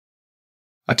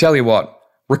I tell you what,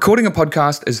 recording a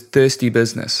podcast is thirsty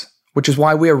business, which is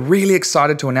why we are really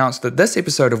excited to announce that this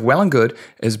episode of Well and Good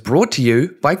is brought to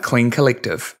you by Clean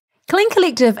Collective. Clean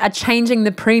Collective are changing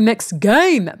the premix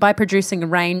game by producing a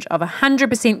range of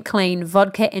 100% clean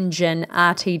vodka and gin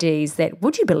RTDs that,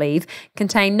 would you believe,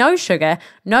 contain no sugar,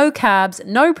 no carbs,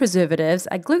 no preservatives,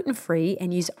 are gluten-free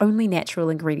and use only natural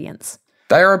ingredients.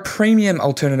 They are a premium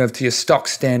alternative to your stock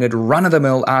standard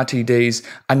run-of-the-mill RTDs,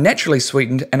 are naturally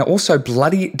sweetened and are also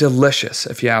bloody delicious,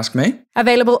 if you ask me.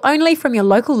 Available only from your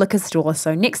local liquor store,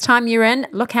 so next time you're in,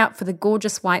 look out for the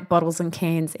gorgeous white bottles and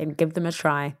cans and give them a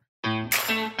try.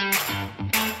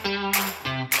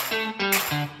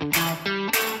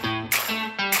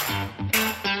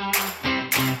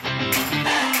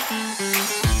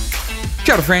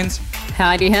 Kia ora, friends.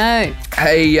 Howdy-ho.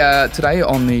 Hey, today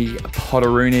on the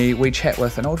Potteroonie, we chat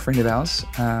with an old friend of ours,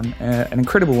 an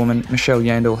incredible woman, Michelle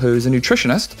Yandel, who is a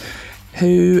nutritionist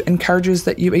who encourages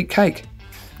that you eat cake.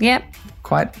 Yep.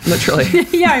 Quite literally.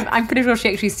 Yeah, I'm pretty sure she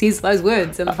actually says those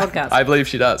words in the podcast. I believe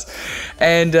she does.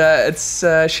 And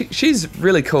she's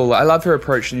really cool. I love her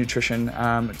approach to nutrition.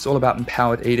 It's all about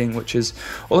empowered eating, which is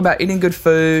all about eating good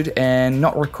food and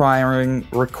not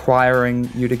requiring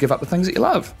you to give up the things that you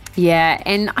love. Yeah,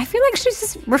 and I feel like she's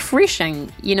just refreshing,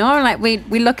 you know, like we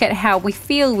look at how we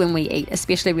feel when we eat,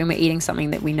 especially when we're eating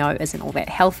something that we know isn't all that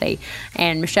healthy.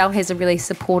 And Michelle has a really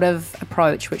supportive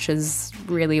approach, which is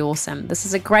really awesome. This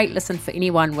is a great listen for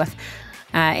anyone with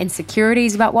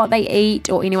insecurities about what they eat,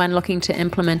 or anyone looking to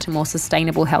implement a more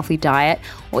sustainable, healthy diet,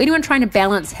 or anyone trying to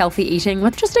balance healthy eating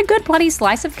with just a good bloody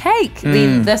slice of cake.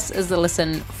 Then this is the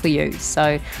listen for you.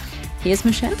 So here's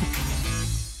Michelle.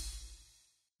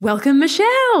 Welcome,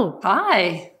 Michelle.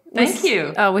 Hi. Thank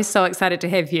you. Oh, we're so excited to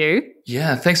have you.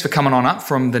 Yeah, thanks for coming on up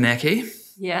from the Naki.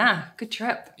 Yeah, good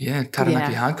trip. Yeah,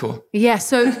 Taranaki Hardcore. Yeah,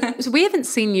 so we haven't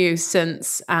seen you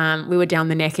since we were down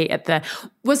the Naki at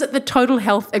was it the Total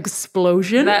Health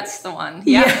Explosion? That's the one.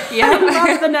 Yeah. I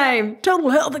love the name.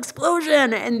 Total Health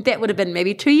Explosion. And that would have been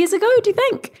maybe 2 years ago, do you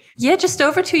think? Yeah, just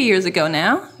over 2 years ago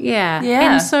now. Yeah.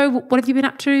 Yeah. And so what have you been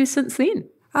up to since then?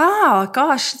 Oh,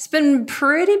 gosh, it's been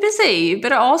pretty busy,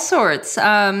 bit of all sorts.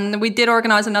 We did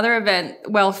organize another event,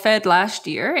 Well Fed, last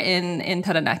year in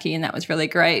Taranaki, and that was really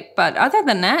great. But other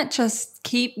than that, just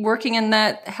keep working in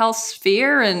that health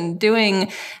sphere and doing,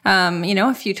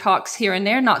 a few talks here and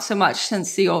there. Not so much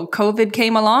since the old COVID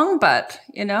came along, but,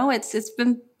 it's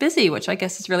been busy, which I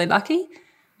guess is really lucky.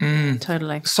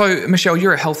 Totally. So, Michelle,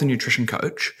 you're a health and nutrition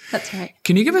coach. That's right.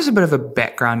 Can you give us a bit of a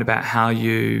background about how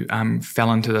you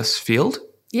fell into this field?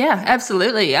 Yeah,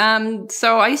 absolutely.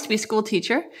 So I used to be a school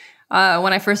teacher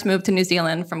when I first moved to New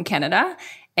Zealand from Canada,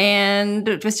 and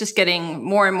was just getting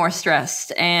more and more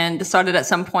stressed, and decided at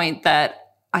some point that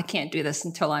I can't do this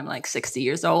until I'm like 60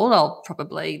 years old. I'll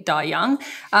probably die young.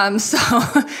 So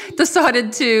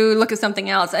decided to look at something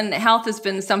else. And health has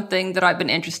been something that I've been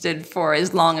interested for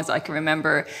as long as I can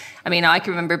remember. I mean, I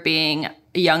can remember being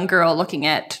a young girl looking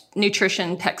at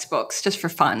nutrition textbooks just for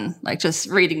fun, like just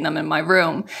reading them in my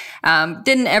room.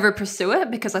 Didn't ever pursue it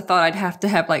because I thought I'd have to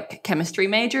have like chemistry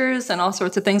majors and all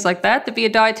sorts of things like that to be a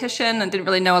dietitian, and didn't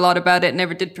really know a lot about it,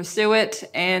 never did pursue it.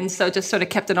 And so just sort of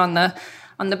kept it on the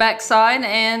backside,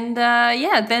 and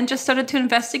then just started to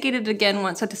investigate it again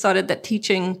once I decided that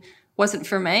teaching wasn't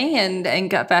for me, and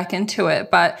got back into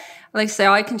it. But like I say,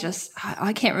 I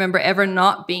can't remember ever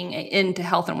not being into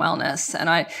health and wellness. And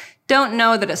I don't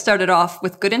know that it started off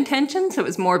with good intentions. It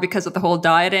was more because of the whole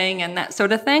dieting and that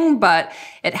sort of thing. But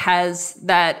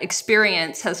that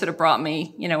experience has sort of brought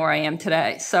me, where I am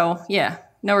today. So yeah,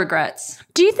 no regrets.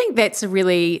 Do you think that's a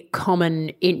really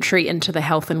common entry into the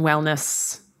health and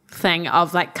wellness thing,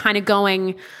 of like kind of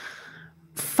going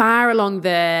far along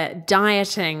the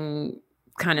dieting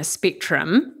kind of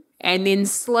spectrum and then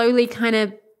slowly kind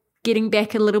of getting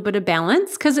back a little bit of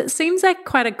balance? Because it seems like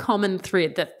quite a common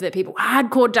thread that people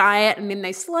hardcore diet and then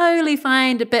they slowly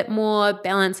find a bit more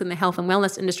balance in the health and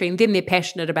wellness industry, and then they're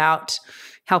passionate about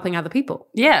helping other people.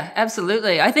 Yeah,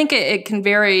 absolutely. I think it can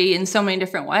vary in so many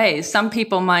different ways. Some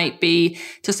people might be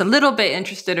just a little bit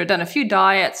interested or done a few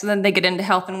diets, and then they get into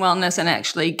health and wellness and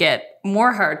actually get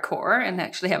more hardcore and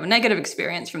actually have a negative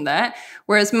experience from that.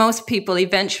 Whereas most people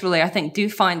eventually, I think, do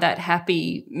find that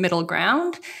happy middle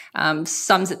ground.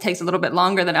 Some it takes a little bit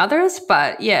longer than others,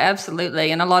 but yeah,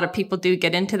 absolutely. And a lot of people do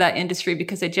get into that industry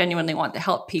because they genuinely want to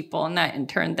help people, and that in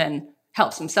turn then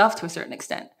helps themselves to a certain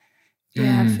extent.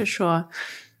 Yeah, for sure.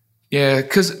 Yeah,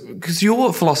 because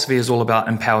your philosophy is all about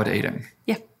empowered eating.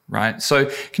 Yeah. Right? So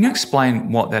can you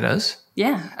explain what that is?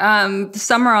 Yeah. To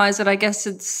summarize it, I guess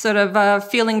it's sort of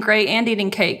feeling great and eating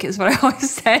cake is what I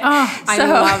always say. Oh, I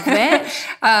love that.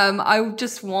 I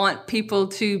just want people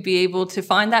to be able to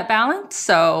find that balance.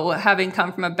 So having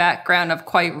come from a background of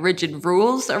quite rigid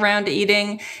rules around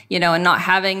eating, and not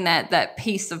having that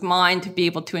peace of mind to be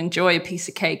able to enjoy a piece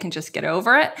of cake and just get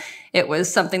over it. It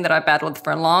was something that I battled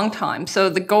for a long time. So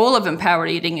the goal of empowered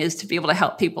eating is to be able to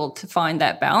help people to find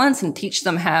that balance and teach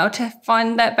them how to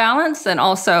find that balance, and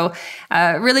also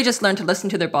really just learn to listen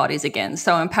to their bodies again.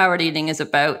 So empowered eating is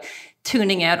about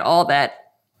tuning out all that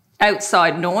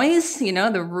outside noise,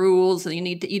 the rules, and you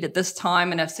need to eat at this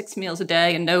time and have 6 meals a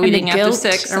day and no eating after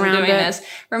 6 and doing this.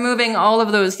 Removing all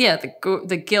of those,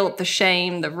 the guilt, the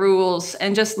shame, the rules,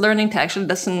 and just learning to actually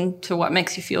listen to what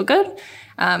makes you feel good.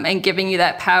 And giving you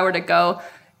that power to go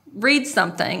read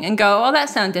something and go, oh, that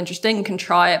sounds interesting, and can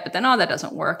try it, but then, oh, that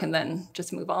doesn't work, and then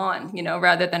just move on,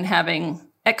 rather than having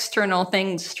external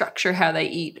things structure how they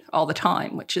eat all the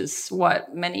time, which is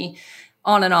what many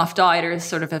on and off dieters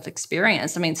sort of have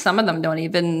experienced. I mean, some of them don't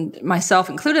even, myself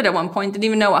included at one point, didn't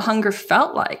even know what hunger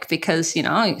felt like, because,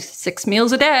 6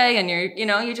 meals a day and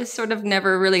you're just sort of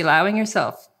never really allowing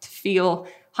yourself to feel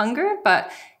hunger.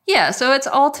 But yeah, so it's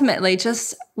ultimately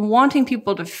just wanting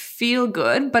people to feel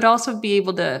good, but also be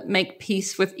able to make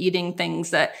peace with eating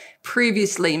things that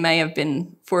previously may have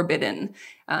been forbidden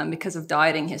because of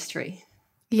dieting history.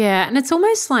 Yeah, and it's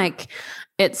almost like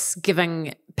it's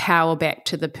giving power back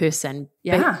to the person.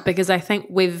 Yeah. Because I think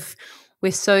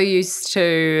we're so used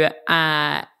to,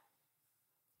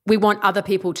 we want other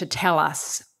people to tell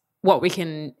us what we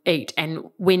can eat and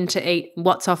when to eat,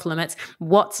 what's off limits,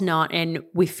 what's not. And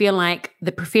we feel like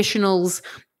the professionals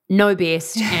know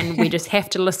best and we just have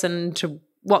to listen to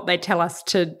what they tell us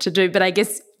to do. But I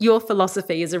guess your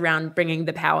philosophy is around bringing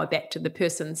the power back to the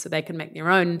person so they can make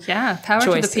their own power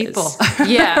choices. To the people.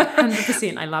 Yeah,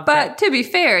 100%. I love that. But to be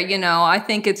fair, I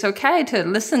think it's okay to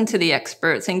listen to the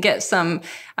experts and get some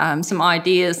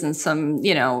ideas and some,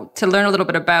 to learn a little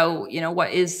bit about,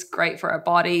 what is great for our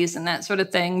bodies and that sort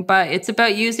of thing. But it's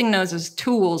about using those as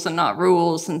tools and not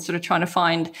rules, and sort of trying to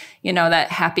find, that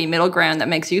happy middle ground that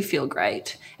makes you feel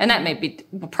great. And that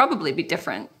will probably be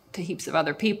different to heaps of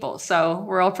other people. So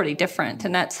we're all pretty different.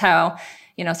 And that's how,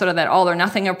 sort of that all or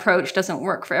nothing approach doesn't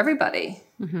work for everybody.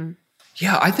 Mm-hmm.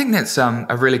 Yeah, I think that's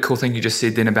a really cool thing you just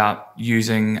said then about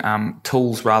using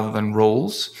tools rather than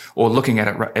rules, or looking at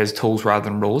it as tools rather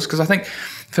than rules. Because I think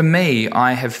for me,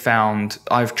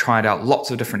 I've tried out lots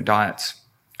of different diets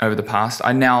over the past.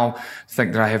 I now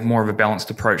think that I have more of a balanced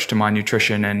approach to my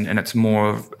nutrition, and it's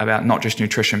more about not just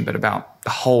nutrition, but about the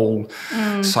whole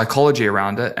psychology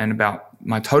around it, and about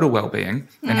my total well-being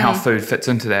and how food fits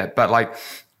into that. But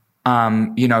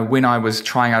when I was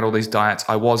trying out all these diets,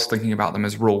 I was thinking about them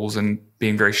as rules and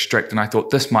being very strict, and I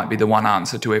thought this might be the one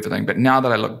answer to everything. But now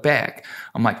that I look back,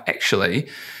 I'm like, actually,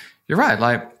 you're right.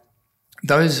 Like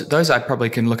those I probably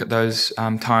can look at those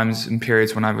times and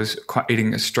periods when I was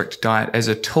eating a strict diet as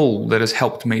a tool that has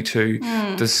helped me to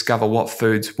discover what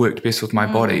foods worked best with my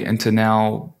body, and to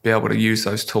now be able to use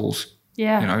those tools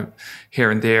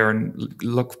here and there, and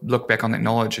look back on that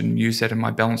knowledge and use that in my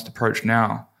balanced approach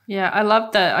now. Yeah, I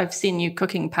love that I've seen you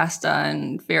cooking pasta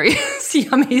and various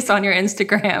yummies on your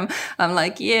Instagram. I'm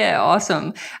like, yeah,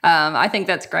 awesome. I think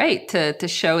that's great to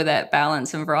show that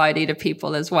balance and variety to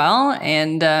people as well.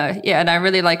 And and I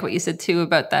really like what you said too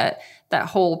about that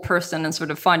whole person and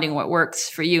sort of finding what works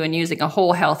for you and using a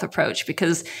whole health approach,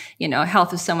 because,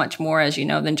 health is so much more, as you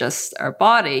know, than just our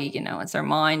body. It's our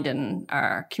mind and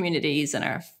our communities and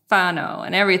our whānau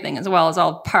and everything, as well as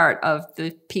all part of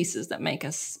the pieces that make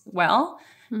us well.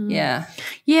 Yeah.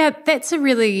 Yeah, that's a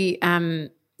really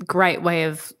great way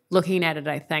of looking at it,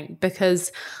 I think,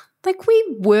 because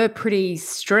we were pretty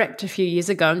strict a few years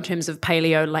ago in terms of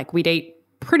paleo. We'd eat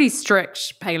pretty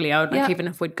strict paleo. Even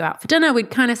if we'd go out for dinner, we'd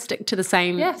kind of stick to the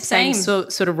same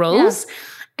sort of rules. Yeah.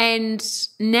 And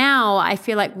now I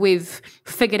feel like we've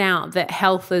figured out that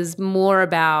health is more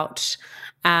about,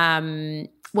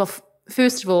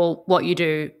 first of all, what you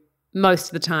do most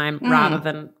of the time rather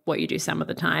than what you do some of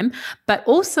the time. But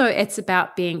also it's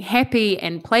about being happy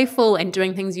and playful and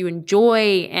doing things you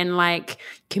enjoy, and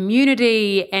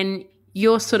community, and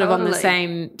you're sort of on the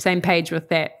same page with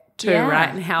that too, right?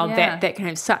 And how that can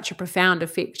have such a profound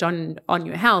effect on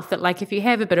your health, that if you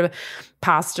have a bit of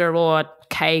pasta or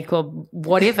cake or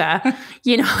whatever,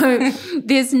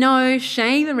 there's no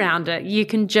shame around it. You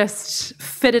can just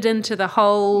fit it into the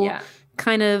whole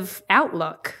kind of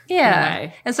outlook.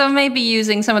 Yeah. And so maybe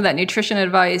using some of that nutrition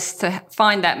advice to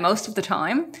find that most of the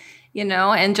time,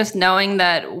 and just knowing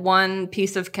that one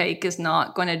piece of cake is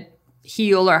not going to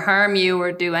heal or harm you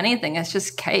or do anything. It's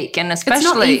just cake. And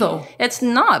especially it's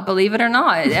not, believe it or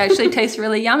not. It actually tastes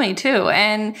really yummy too.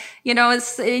 And,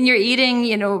 it's, and you're eating,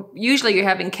 usually you're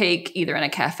having cake either in a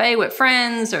cafe with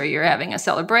friends or you're having a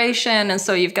celebration. And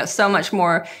so you've got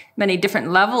many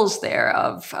different levels there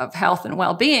of health and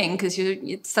well-being because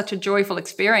it's such a joyful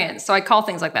experience. So I call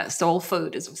things like that soul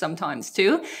food as sometimes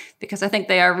too, because I think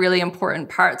they are really important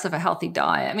parts of a healthy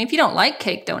diet. I mean, if you don't like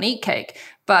cake, don't eat cake.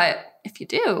 But if you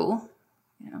do,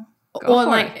 or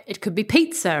like it could be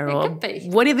pizza or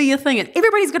whatever your thing is.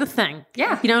 Everybody's got a thing.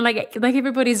 Yeah. Like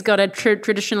everybody's got a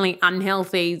traditionally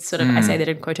unhealthy sort of, I say that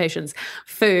in quotations,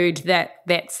 food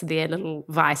that's their little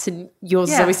vice. And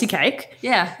yours is obviously cake.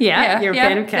 Yeah. You're a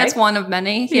fan of cake. That's one of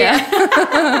many.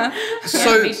 Yeah.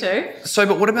 Me too. So,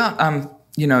 but what about,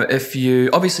 if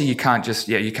you can't just,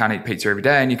 you can't eat pizza every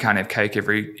day and you can't have cake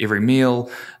every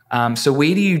meal. So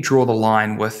where do you draw the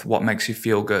line with what makes you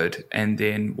feel good and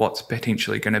then what's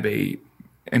potentially going to be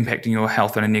impacting your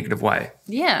health in a negative way?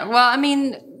 Yeah, well, I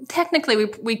mean, technically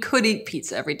we could eat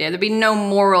pizza every day. There'd be no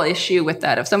moral issue with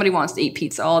that. If somebody wants to eat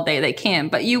pizza all day, they can.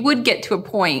 But you would get to a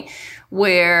point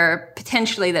where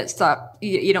potentially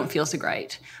you don't feel so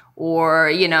great. Or,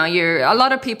 a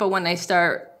lot of people when they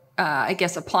start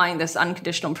applying this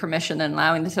unconditional permission and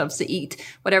allowing themselves to eat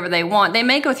whatever they want, they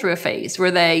may go through a phase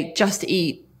where they just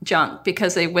eat junk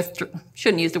because they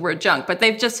shouldn't use the word junk, but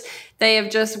they have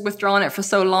just withdrawn it for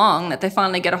so long that they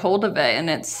finally get a hold of it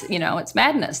and it's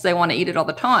madness. They want to eat it all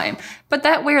the time, but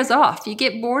that wears off. You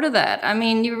get bored of that. I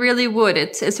mean, you really would.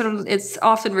 It's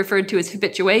often referred to as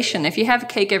habituation. If you have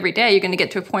cake every day, you're going to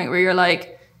get to a point where you're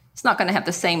like, it's not going to have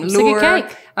the same lure. Like a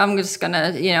cake. I'm just going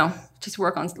to, just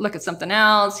look at something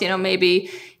else, maybe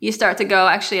you start to go,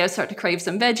 actually, I start to crave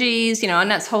some veggies, and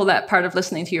that's that part of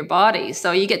listening to your body.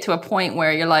 So you get to a point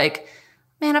where you're like,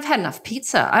 man, I've had enough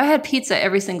pizza. I've had pizza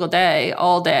every single day,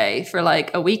 all day for like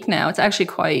a week now. It's actually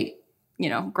quite,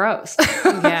 gross.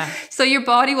 Yeah. So your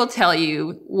body will tell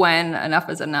you when enough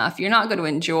is enough. You're not going to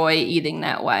enjoy eating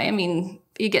that way. I mean,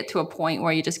 you get to a point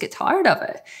where you just get tired of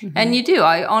it. Mm-hmm. And you do.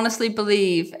 I honestly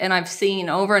believe, and I've seen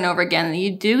over and over again, that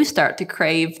you do start to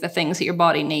crave the things that your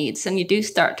body needs, and you do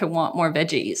start to want more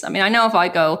veggies. I mean, I know if I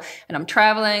go and I'm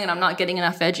traveling and I'm not getting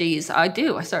enough veggies,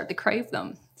 I start to crave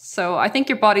them. So I think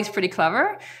your body's pretty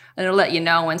clever, and it'll let you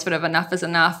know when sort of enough is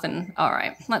enough, and all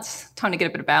right, time to get a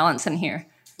bit of balance in here.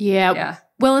 Yeah.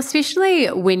 Well, especially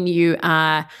when you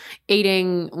are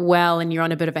eating well and you're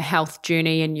on a bit of a health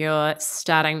journey and you're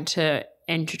starting to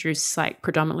introduce like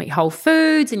predominantly whole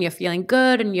foods and you're feeling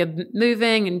good and you're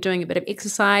moving and doing a bit of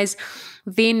exercise,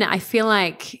 then I feel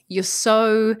like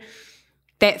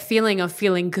that feeling of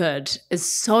feeling good is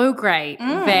so great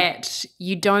that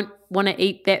you don't want to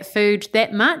eat that food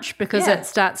that much because it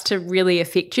starts to really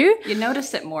affect you. You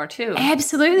notice it more too.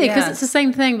 Absolutely, because it's the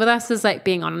same thing with us as like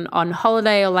being on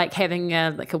holiday or like having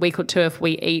a week or two if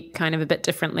we eat kind of a bit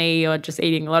differently or just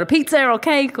eating a lot of pizza or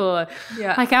cake or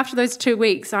like after those 2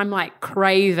 weeks, I'm like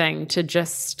craving to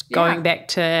just going back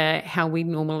to how we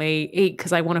normally eat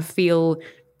because I want to feel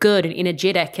good and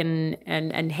energetic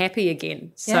and happy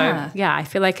again. So I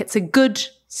feel like it's a good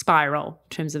spiral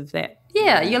in terms of that.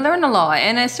 Yeah, you learn a lot.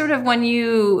 And it's sort of when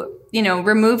you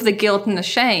remove the guilt and the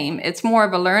shame, it's more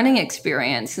of a learning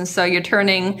experience. And so you're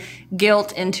turning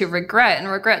guilt into regret.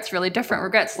 And regret's really different.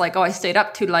 Regret's like, I stayed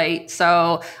up too late,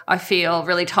 so I feel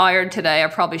really tired today. I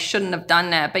probably shouldn't have done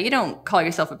that. But you don't call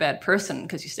yourself a bad person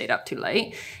because you stayed up too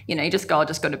late. You just go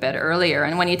to bed earlier.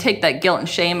 And when you take that guilt and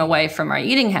shame away from our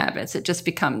eating habits, it just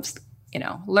becomes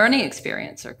learning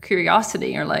experience or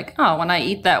curiosity. You're like, oh, when I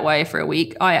eat that way for a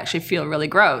week, I actually feel really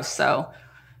gross. So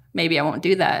maybe I won't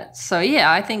do that. So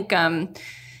I think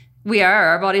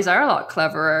our bodies are a lot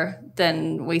cleverer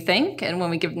than we think. And when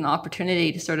we give them the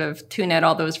opportunity to sort of tune out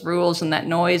all those rules and that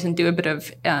noise and do a bit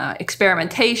of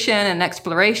experimentation and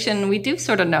exploration, we do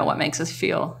sort of know what makes us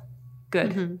feel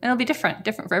good. Mm-hmm. And it'll be different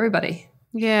for everybody.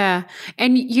 Yeah.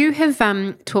 And you have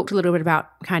talked a little bit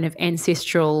about kind of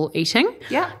ancestral eating.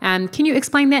 Yeah. Can you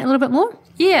explain that a little bit more?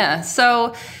 Yeah.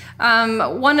 So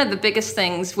one of the biggest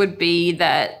things would be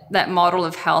that model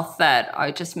of health that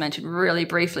I just mentioned really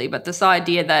briefly, but this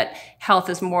idea that health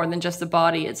is more than just the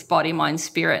body, it's body, mind,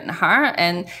 spirit, and heart.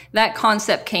 And that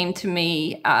concept came to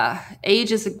me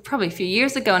probably a few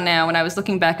years ago now when I was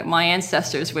looking back at my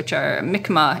ancestors, which are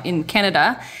Mi'kmaq in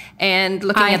Canada, and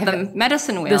looking at the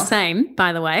medicine wheel. The same,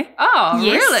 by the way. Oh,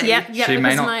 yes, really? Yeah. She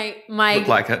may not look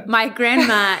like it. My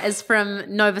grandma is from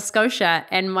Nova Scotia,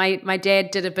 and my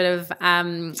dad did a bit of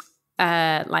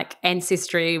like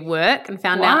ancestry work and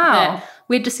found out that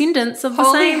we're descendants of the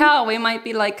same. Holy hell, we might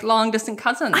be like long distance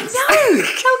cousins. I know.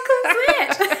 How cool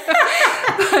is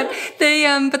that?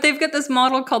 but they've got this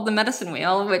model called the medicine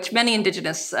wheel, which many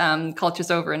indigenous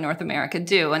cultures over in North America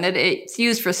do. And it's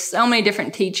used for so many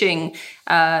different teaching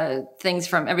things,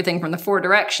 from everything from the 4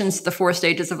 directions to the 4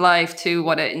 stages of life to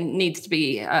what it needs to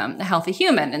be a healthy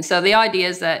human. And so the idea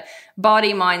is that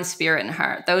body, mind, spirit, and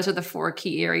heart, those are the 4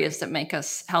 key areas that make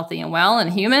us healthy and well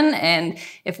and human. And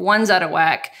if one's out of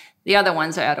whack, the other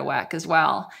ones are out of whack as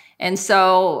well. And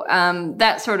so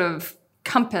that sort of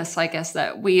compass, I guess,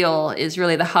 that wheel is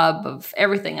really the hub of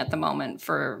everything at the moment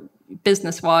for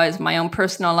business-wise, my own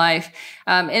personal life.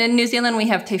 And in New Zealand, we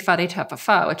have Te Whare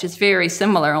Tapawha, which is very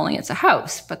similar, only it's a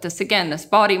house. But this, again, this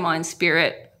body, mind,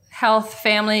 spirit, health,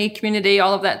 family, community,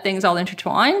 all of that thing's all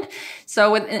intertwined.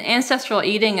 So with ancestral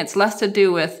eating, it's less to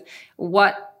do with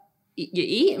what you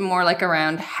eat, more like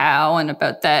around how, and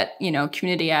about that,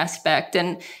 community aspect.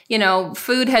 And,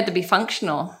 food had to be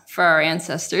functional for our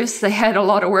ancestors. They had a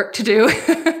lot of work to do.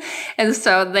 And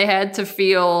so they had to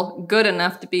feel good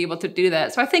enough to be able to do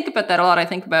that. So I think about that a lot. I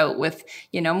think about with,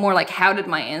 more like, how did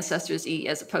my ancestors eat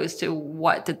as opposed to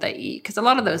what did they eat? Because a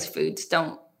lot of those foods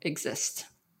don't exist.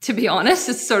 To be honest,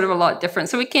 it's sort of a lot different.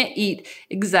 So we can't eat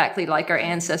exactly like our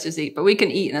ancestors eat, but we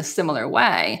can eat in a similar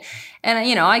way. And,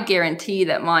 I guarantee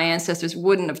that my ancestors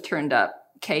wouldn't have turned up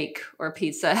cake or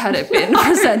pizza had it been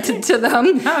presented to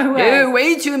them. No way.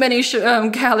 Way too many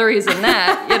calories in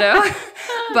that,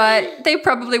 But they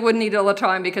probably wouldn't eat it all the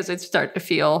time because they'd start to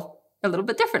feel a little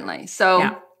bit differently. So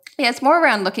yeah, it's more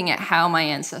around looking at how my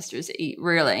ancestors eat,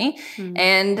 really.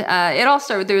 And it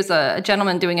also, there's a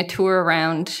gentleman doing a tour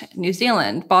around New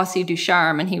Zealand, Bossy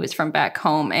Ducharme, and he was from back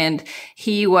home. And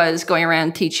he was going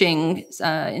around teaching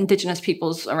Indigenous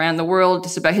peoples around the world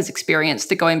just about his experience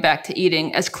to going back to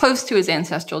eating as close to his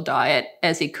ancestral diet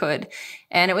as he could.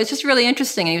 And it was just really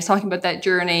interesting. And he was talking about that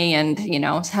journey and,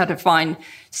 how to find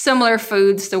similar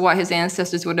foods to what his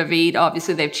ancestors would have eaten.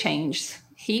 Obviously, they've changed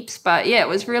heaps, but yeah, it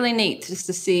was really neat just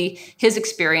to see his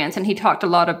experience. And he talked a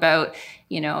lot about,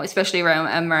 especially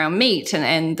around meat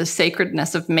and the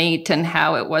sacredness of meat and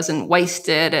how it wasn't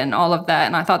wasted and all of that.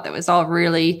 And I thought that was all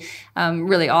really,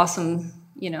 really awesome,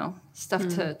 stuff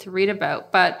to read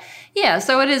about. But yeah,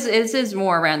 so it is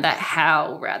more around that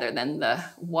how rather than the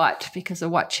what, because the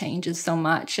what changes so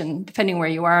much, and depending where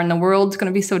you are in the world, it's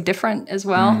going to be so different as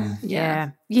well.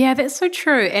 Yeah, that's so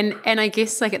true. And I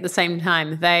guess like at the same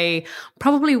time, they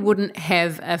probably wouldn't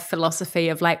have a philosophy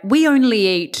of like, we only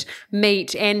eat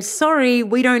meat and sorry,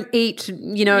 we don't eat,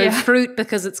 fruit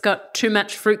because it's got too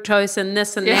much fructose and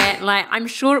this and that. Like, I'm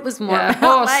sure it was more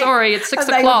about, sorry, it's 6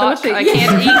 o'clock. I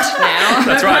can't eat now.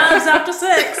 That's right. After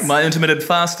 6. My intermittent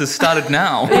fast has started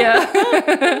now.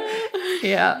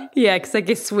 Yeah, because I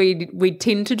guess we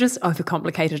tend to just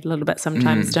overcomplicate it a little bit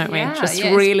sometimes, don't we? Just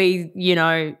yes. really,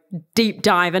 deep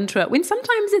dive into it, when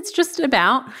sometimes it's just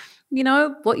about,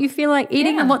 what you feel like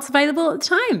eating and what's available at the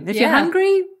time. If you're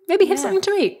hungry, maybe have something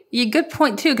to eat. Yeah, good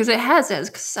point too, because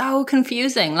it's so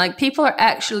confusing. Like, people are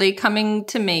actually coming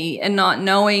to me and not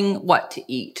knowing what to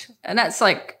eat. And that's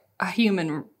like a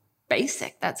human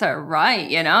basic. That's our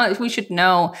right, We should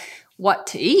know what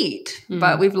to eat,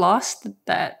 but we've lost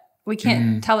that. We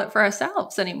can't tell it for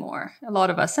ourselves anymore. A lot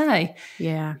of us say.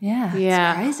 Yeah.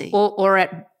 It's crazy. Or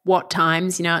at what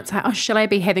times, it's like, shall I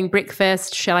be having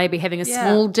breakfast? Shall I be having a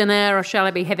small dinner? Or shall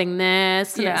I be having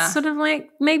this? And it's sort of like,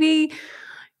 maybe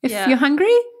if you're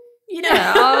hungry,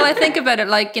 I think about it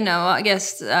like, I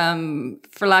guess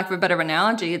for lack of a better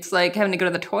analogy, it's like having to go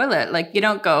to the toilet. Like, you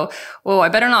don't go, I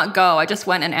better not go. I just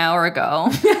went an hour ago.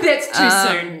 That's too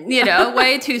soon.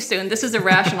 Way too soon. This is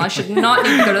irrational. I should not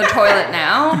need to go to the toilet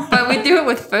now. But we do it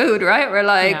with food, right? We're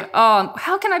like,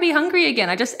 how can I be hungry again?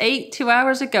 I just ate 2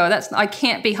 hours ago. I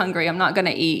can't be hungry. I'm not going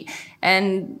to eat.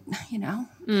 And,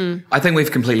 I think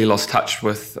we've completely lost touch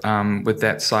with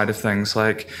that side of things.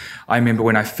 Like, I remember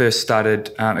when I first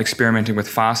started experimenting with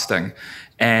fasting,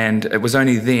 and it was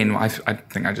only then I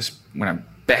think I just when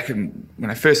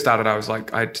I first started, I was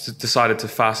like, I decided to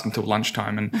fast until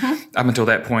lunchtime, and up until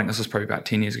that point, this was probably about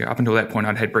 10 years ago. Up until that point,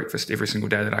 I'd had breakfast every single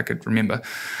day that I could remember,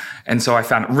 and so I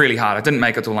found it really hard. I didn't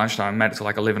make it till lunchtime. I made it till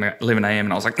like 11 a.m.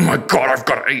 and I was like, oh my God, I've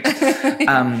got to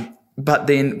eat.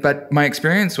 But my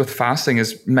experience with fasting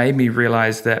has made me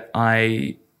realize that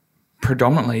I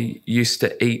predominantly used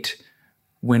to eat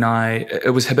when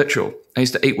it was habitual. I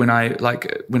used to eat when I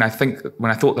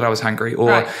thought that I was hungry,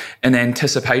 or in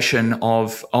anticipation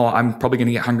of, I'm probably going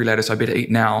to get hungry later, so I better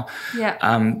eat now. Yeah.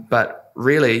 But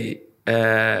really,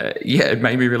 it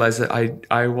made me realize that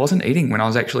I wasn't eating when I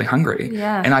was actually hungry.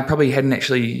 Yeah. And I probably hadn't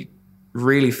actually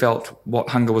really felt what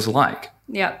hunger was like.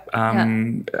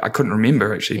 I couldn't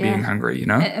remember actually being hungry,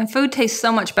 And food tastes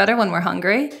so much better when we're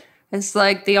hungry. is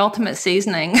like the ultimate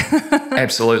seasoning.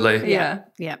 Absolutely. Yeah.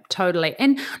 Yeah, totally.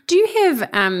 And do you have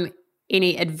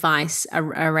any advice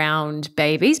around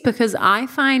babies? Because I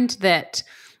find that,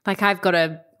 like, I've got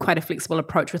quite a flexible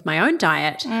approach with my own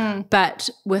diet, but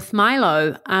with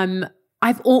Milo,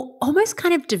 I've almost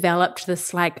kind of developed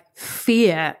this like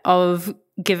fear of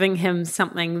giving him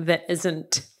something that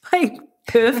isn't like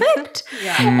perfect.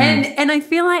 And I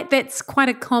feel like that's quite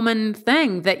a common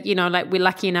thing that, you know, like we're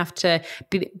lucky enough to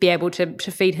be able to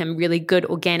feed him really good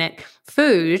organic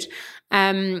food.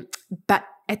 But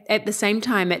at the same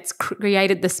time, it's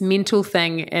created this mental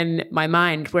thing in my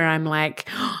mind where I'm like,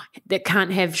 that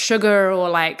can't have sugar, or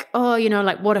like, oh, you know,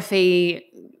 like what if he,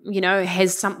 you know,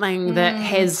 has something that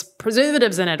has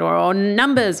preservatives in it or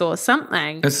numbers or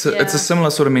something. It's a similar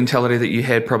sort of mentality that you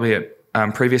had probably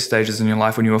at previous stages in your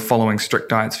life when you were following strict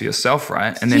diets for yourself,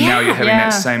 right? And then now you're having that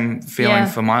same feeling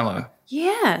for Milo.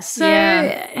 Yeah. So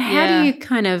how do you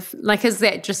kind of like, is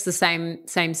that just the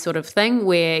same sort of thing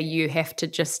where you have to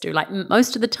just do like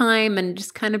most of the time and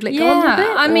just kind of let go a little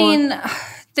bit? I mean,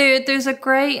 there's a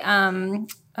great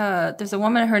there's a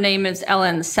woman, her name is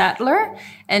Ellen Sattler,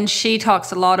 and she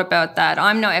talks a lot about that.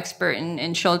 I'm no expert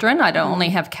in children. I don't only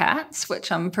have cats,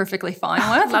 which I'm perfectly fine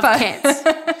with. Love cats.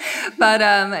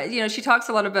 But, you know, she talks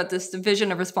a lot about this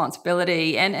division of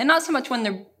responsibility, and not so much when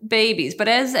they're babies, but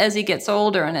as he gets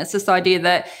older. And it's this idea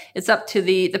that it's up to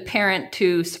the parent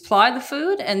to supply the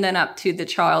food, and then up to the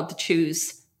child to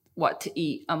choose what to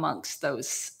eat amongst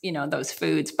those, you know, those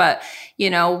foods. But, you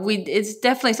know, it's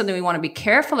definitely something we want to be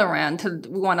careful around.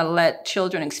 We want to let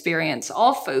children experience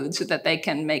all foods so that they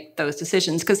can make those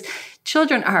decisions, because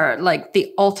children are like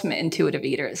the ultimate intuitive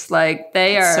eaters. Like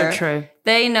they are so true.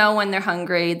 They know when they're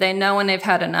hungry. They know when they've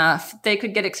had enough. They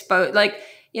could get exposed. Like,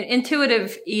 you know,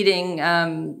 intuitive eating,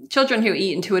 children who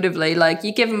eat intuitively, like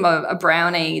you give them a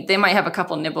brownie, they might have a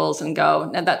couple nibbles and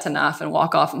go, no, that's enough, and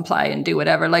walk off and play and do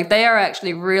whatever. Like they are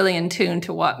actually really in tune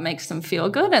to what makes them feel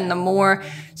good. And the more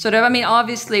sort of, I mean,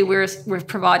 obviously we're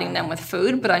providing them with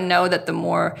food, but I know that the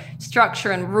more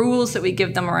structure and rules that we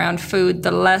give them around food,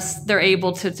 the less they're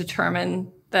able to determine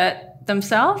that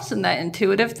themselves and that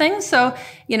intuitive thing. So,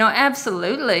 you know,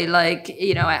 absolutely, like,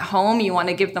 you know, at home, you want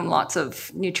to give them lots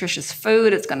of nutritious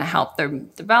food. It's going to help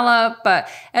them develop. But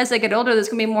as they get older, there's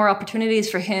going to be more opportunities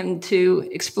for him to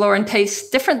explore and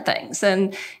taste different things.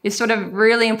 And it's sort of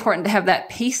really important to have that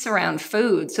peace around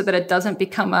food so that it doesn't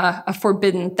become a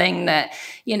forbidden thing that,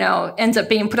 you know, ends up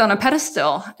being put on a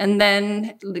pedestal and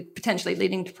then potentially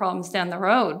leading to problems down the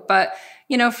road. But,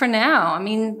 you know, for now, I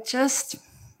mean, just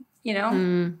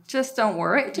don't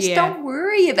worry. Just don't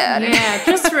worry about it. Yeah,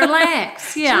 just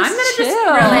relax. Yeah, I'm going to just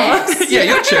relax. Yeah,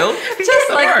 you're chill.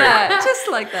 Just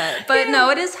like that. But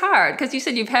no, it is hard because you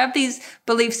said you've had these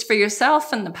beliefs for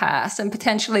yourself in the past, and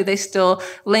potentially they still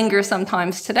linger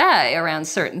sometimes today around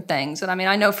certain things. And I mean,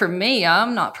 I know for me,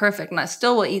 I'm not perfect, and I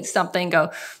still will eat something and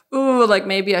go, ooh, like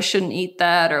maybe I shouldn't eat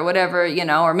that or whatever, you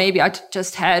know, or maybe I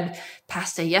just had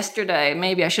pasta yesterday.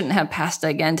 Maybe I shouldn't have pasta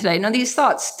again today. Now, these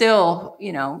thoughts still,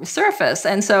 you know, surface.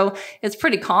 And so it's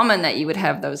pretty common that you would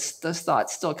have those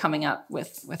thoughts still coming up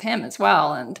with him as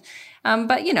well. And,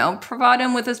 but, you know, provide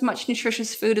him with as much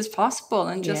nutritious food as possible.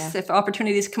 And just if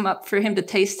opportunities come up for him to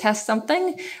test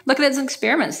something, look at it as an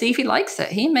experiment. See if he likes it.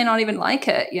 He may not even like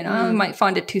it. You know, he might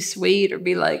find it too sweet or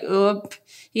be like, oh,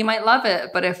 he might love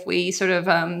it. But if we sort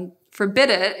of forbid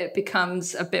it, it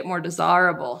becomes a bit more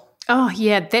desirable. Oh,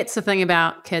 yeah, that's the thing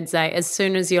about kids, eh? As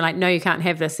soon as you're like, no, you can't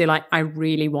have this, they're like, I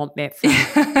really want that food.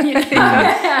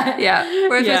 Yeah.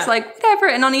 Whereas it's like, whatever.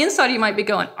 And on the inside, you might be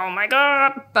going, oh, my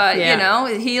God. But, you know,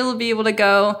 he'll be able to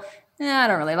go, I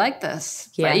don't really like this.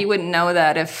 Yeah. But you wouldn't know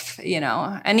that if, you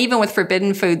know, and even with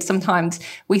forbidden foods, sometimes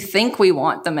we think we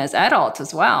want them as adults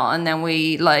as well. And then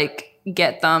we like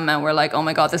get them and we're like, oh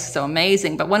my God, this is so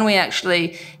amazing. But when we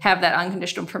actually have that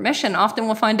unconditional permission, often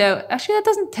we'll find out, actually, that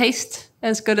doesn't taste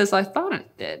as good as I thought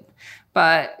it did.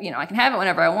 But, you know, I can have it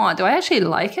whenever I want. Do I actually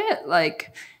like it?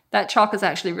 Like, that chocolate's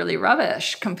actually really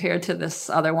rubbish compared to this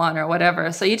other one or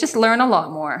whatever. So you just learn a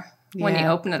lot more when you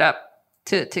open it up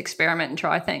to experiment and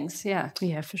try things. Yeah.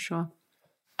 Yeah, for sure.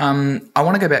 I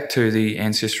want to go back to the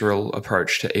ancestral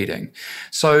approach to eating.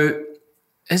 So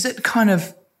is it kind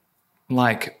of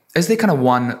like, is there kind of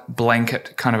one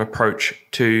blanket kind of approach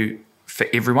for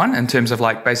everyone in terms of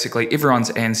like basically everyone's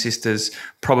ancestors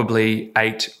probably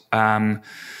ate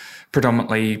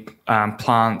predominantly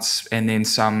plants and then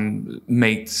some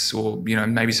meats or, you know,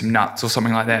 maybe some nuts or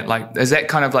something like that? Like, is that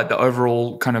kind of like the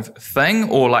overall kind of thing,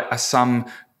 or like are some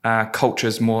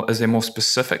cultures is there more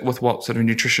specific with what sort of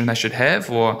nutrition they should have,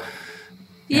 or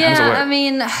I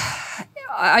mean,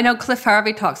 I know Cliff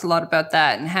Harvey talks a lot about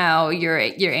that and how your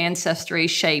ancestry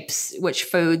shapes which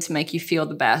foods make you feel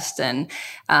the best. And,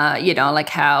 like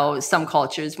how some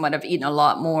cultures might have eaten a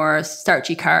lot more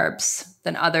starchy carbs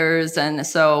than others. And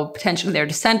so potentially their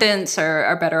descendants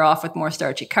are better off with more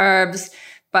starchy carbs.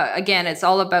 But again, it's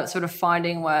all about sort of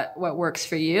finding what works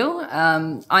for you.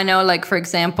 I know, like, for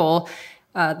example,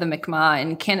 the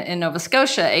Mi'kmaq in Nova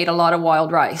Scotia ate a lot of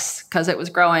wild rice because it was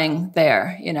growing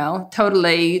there,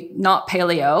 totally not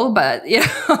paleo, but,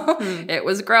 it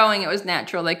was growing, it was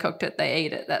natural, they cooked it, they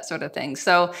ate it, that sort of thing.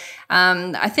 So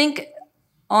I think,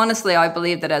 honestly, I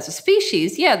believe that as a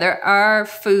species, there are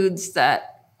foods that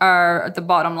are at the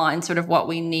bottom line, sort of what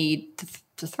we need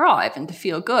to thrive and to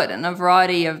feel good. And a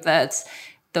variety of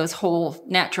those whole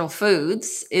natural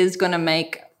foods is going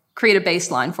to create a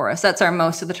baseline for us. That's our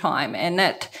most of the time. And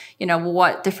that,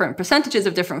 what different percentages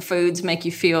of different foods make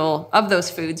you feel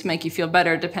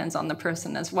better depends on the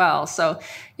person as well. So,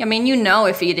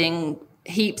 if eating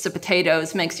heaps of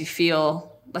potatoes makes you feel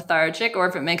lethargic or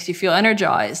if it makes you feel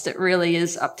energized, it really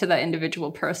is up to that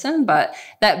individual person. But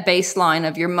that baseline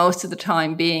of your most of the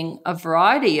time being a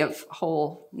variety of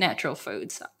whole natural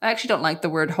foods. I actually don't like the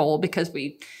word whole because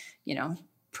we,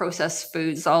 process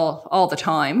foods all the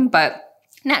time, but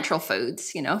natural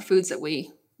foods, foods that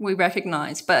we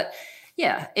recognize. But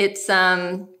it's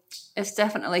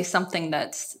definitely something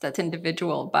that's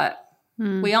individual, but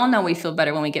we all know we feel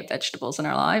better when we get vegetables in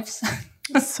our lives.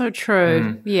 That's so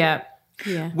true. Yeah.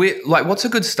 What's a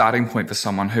good starting point for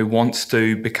someone who wants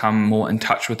to become more in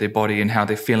touch with their body and how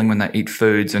they're feeling when they eat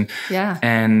foods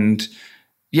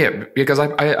because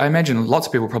I imagine lots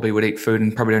of people probably would eat food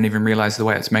and probably don't even realize the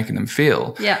way it's making them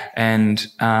feel. Yeah. And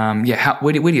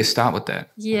where do you start with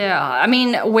that? Yeah.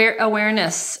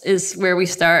 Awareness is where we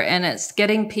start, and it's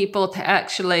getting people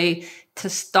to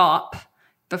stop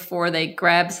before they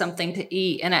grab something to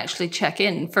eat and actually check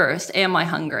in first. Am I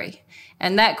hungry?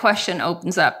 And that question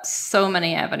opens up so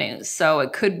many avenues. So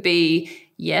it could be,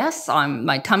 yes,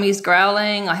 my tummy's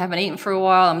growling, I haven't eaten for a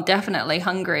while, I'm definitely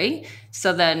hungry.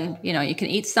 So then, you can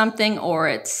eat something, or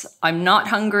it's, I'm not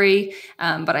hungry,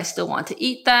 but I still want to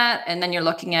eat that. And then you're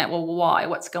looking at, well, why?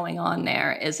 What's going on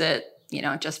there? Is it,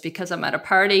 just because I'm at a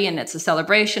party and it's a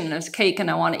celebration and there's cake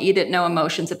and I want to eat it, no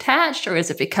emotions attached? Or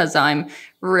is it because I'm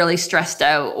really stressed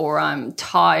out, or I'm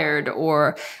tired,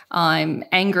 or I'm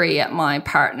angry at my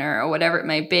partner, or whatever it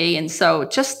may be? And so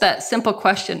just that simple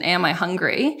question, am I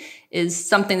hungry, is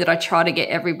something that I try to get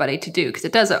everybody to do, because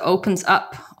it opens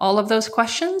up all of those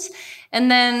questions. And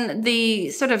then the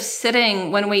sort of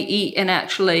sitting when we eat and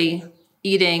actually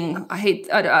eating,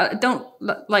 I don't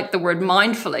like the word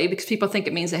mindfully, because people think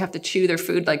it means they have to chew their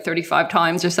food like 35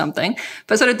 times or something,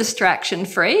 but sort of distraction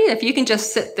free. If you can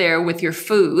just sit there with your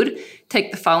food,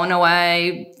 take the phone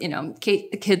away,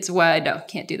 keep the kids away. No,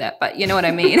 can't do that, but you know what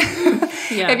I mean?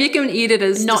 If you can eat it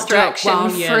as distraction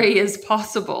free as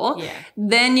possible,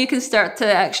 then you can start to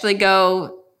actually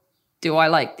go, do I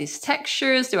like these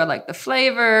textures? Do I like the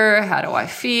flavor? How do I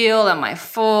feel? Am I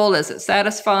full? Is it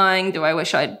satisfying? Do I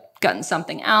wish I'd gotten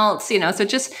something else? So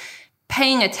just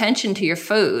paying attention to your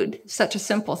food, such a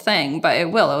simple thing, but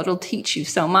it'll teach you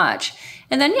so much.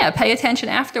 And then, pay attention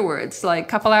afterwards, like a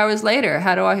couple hours later.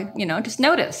 How do I, just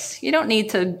notice. You don't need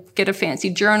to get a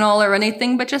fancy journal or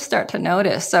anything, but just start to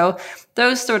notice. So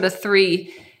those sort of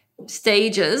 3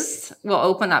 stages will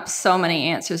open up so many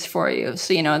answers for you.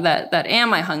 So, that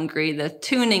am I hungry, the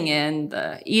tuning in,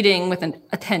 the eating with an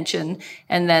attention,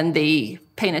 and then the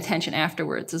paying attention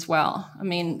afterwards as well.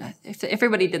 If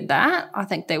everybody did that, I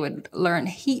think they would learn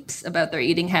heaps about their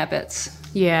eating habits.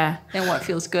 Yeah. And what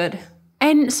feels good.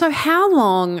 And so how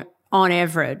long on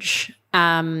average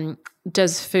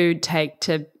does food take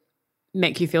to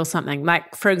make you feel something?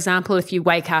 Like, for example, if you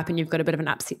wake up and you've got a bit of an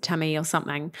upset tummy or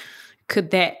something,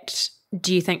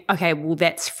 do you think, okay, well,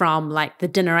 that's from like the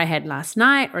dinner I had last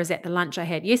night, or is that the lunch I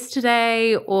had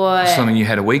yesterday, or something you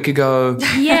had a week ago?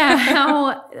 Yeah.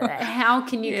 How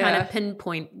can you kind of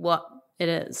pinpoint what it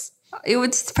is? It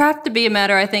would have to be a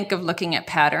matter, I think, of looking at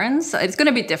patterns. It's going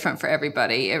to be different for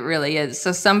everybody. It really is.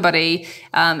 So somebody,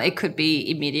 it could be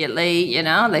immediately,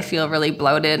 they feel really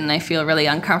bloated and they feel really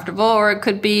uncomfortable, or it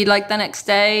could be like the next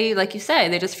day, like you say,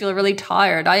 they just feel really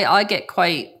tired. I get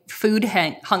quite food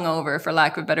hungover, for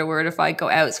lack of a better word, if I go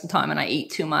out sometime and I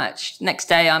eat too much. Next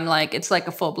day, it's like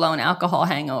a full-blown alcohol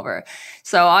hangover.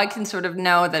 So I can sort of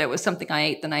know that it was something I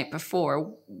ate the night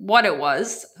before. What it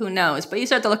was, who knows? But you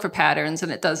start to look for patterns,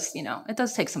 and it does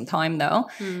take some time though.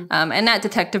 And that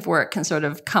detective work can sort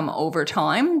of come over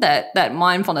time, that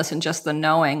mindfulness and just the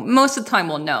knowing. Most of the time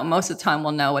we'll know. Most of the time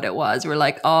we'll know what it was. We're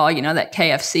like, that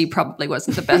KFC probably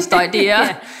wasn't the best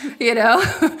idea,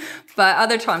 But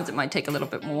other times it might take a little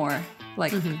bit more,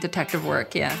 like detective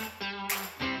work, yeah.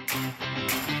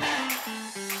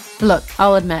 Look,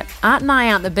 I'll admit, Art and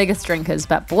I aren't the biggest drinkers,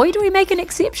 but boy do we make an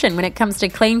exception when it comes to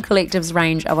Clean Collective's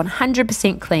range of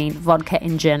 100% clean vodka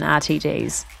and gin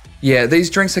RTDs. Yeah, these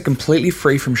drinks are completely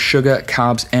free from sugar,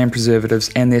 carbs, and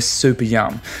preservatives, and they're super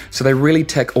yum. So they really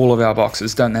tick all of our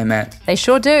boxes, don't they, Matt? They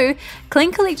sure do.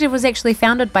 Clean Collective was actually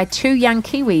founded by two young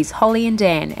Kiwis, Holly and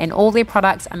Dan, and all their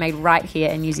products are made right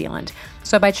here in New Zealand.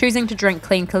 So by choosing to drink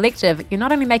Clean Collective, you're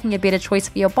not only making a better choice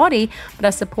for your body, but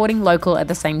are supporting local at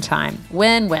the same time.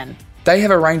 Win-win. They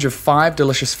have a range of 5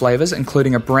 delicious flavours,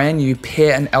 including a brand new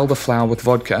pear and elderflower with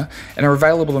vodka, and are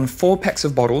available in 4 packs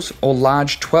of bottles or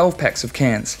large 12 packs of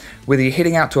cans. Whether you're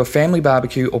heading out to a family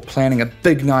barbecue or planning a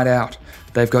big night out,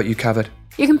 they've got you covered.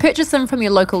 You can purchase them from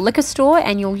your local liquor store,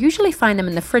 and you'll usually find them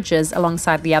in the fridges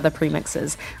alongside the other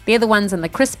premixes. They're the ones in the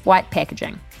crisp white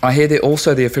packaging. I hear they're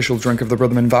also the official drink of the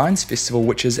Rhythm and Vines Festival,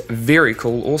 which is very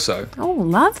cool also. Oh,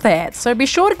 love that. So be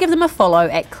sure to give them a follow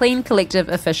at Clean Collective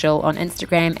Official on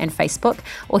Instagram and Facebook,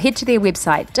 or head to their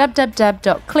website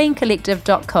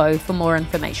www.cleancollective.co for more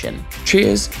information.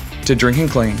 Cheers to drinking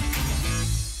clean.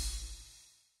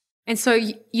 And so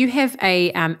you have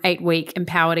a 8-week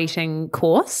empowered eating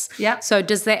course. Yeah. So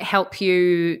does that help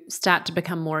you start to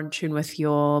become more in tune with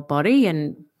your body,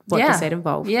 and what does that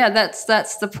involve? Yeah,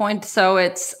 that's the point. So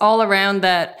it's all around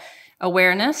that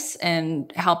awareness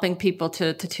and helping people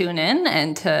to tune in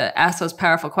and to ask those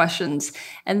powerful questions.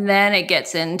 And then it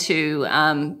gets into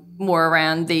more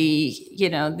around the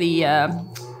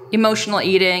emotional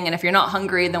eating, and if you're not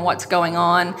hungry, then what's going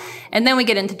on. And then we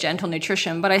get into gentle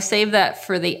nutrition, but I save that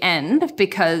for the end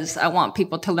because I want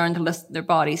people to learn to listen to their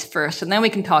bodies first. And then we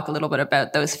can talk a little bit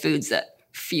about those foods that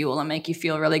fuel and make you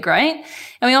feel really great.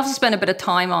 And we also spend a bit of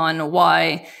time on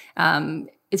why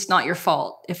it's not your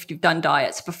fault if you've done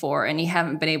diets before and you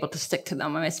haven't been able to stick to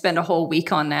them. I spend a whole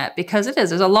week on that because it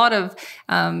is. There's a lot of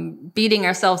beating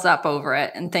ourselves up over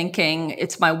it and thinking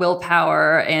it's my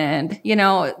willpower. And,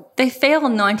 they fail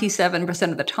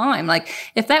 97% of the time. Like,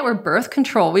 if that were birth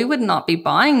control, we would not be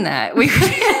buying that. We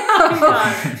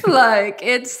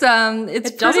it's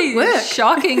pretty work.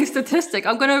 Shocking statistic.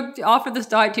 I'm going to offer this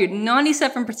diet to you.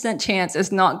 97% chance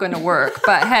it's not going to work.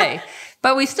 But hey.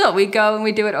 But we go and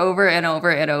we do it over and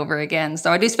over and over again.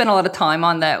 So I do spend a lot of time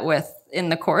on that in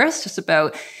the course, just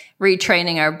about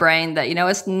retraining our brain that,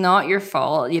 it's not your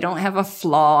fault. You don't have a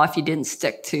flaw if you didn't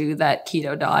stick to that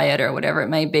keto diet or whatever it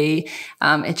may be.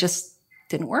 It just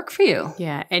didn't work for you.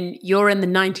 Yeah, and you're in the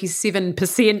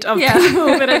 97% of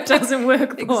people that it doesn't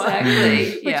work for.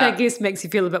 Exactly. Which I guess makes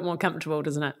you feel a bit more comfortable,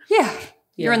 doesn't it? Yeah.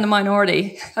 You're in the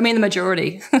minority. I mean, the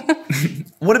majority.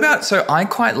 What about, so I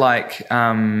quite like...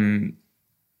 I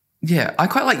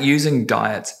quite like using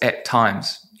diets at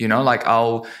times, like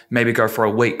I'll maybe go for a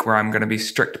week where I'm going to be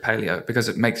strict paleo because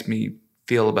it makes me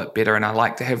feel a bit better and I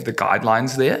like to have the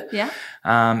guidelines there. Yeah.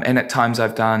 And at times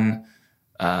I've done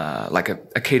like a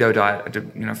keto diet, I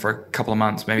did, for a couple of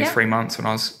months, maybe 3 months when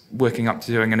I was working up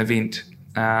to doing an event,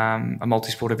 a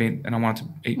multi-sport event, and I wanted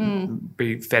to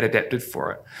be fat adapted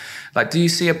for it. Like, do you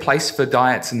see a place for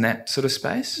diets in that sort of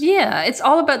space? Yeah, it's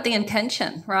all about the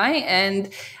intention, right? And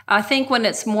I think when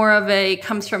it's more of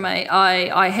comes from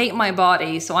I hate my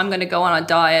body, so I'm going to go on a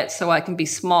diet so I can be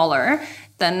smaller,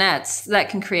 then that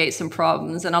can create some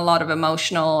problems and a lot of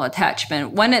emotional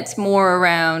attachment. When it's more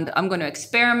around, I'm going to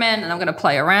experiment and I'm going to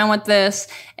play around with this,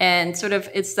 and sort of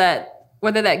it's that,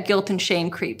 whether that guilt and shame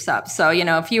creeps up. So,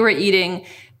 if you were eating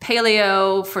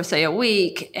paleo for, say, a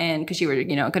week, and because you were,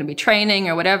 going to be training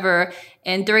or whatever,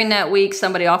 and during that week,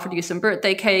 somebody offered you some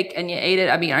birthday cake and you ate it,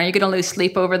 are you going to lose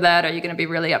sleep over that? Are you going to be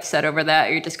really upset over that?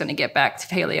 Or you're just going to get back to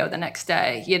paleo the next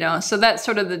day, So that's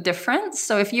sort of the difference.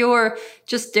 So if you're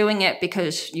just doing it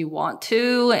because you want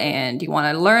to and you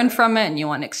want to learn from it and you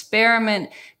want to experiment,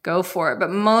 go for it.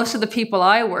 But most of the people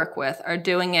I work with are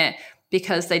doing it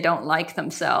because they don't like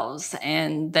themselves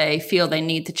and they feel they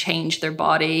need to change their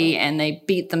body, and they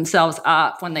beat themselves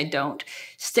up when they don't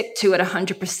stick to it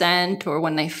 100% or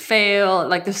when they fail.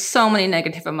 Like, there's so many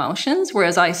negative emotions.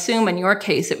 Whereas I assume in your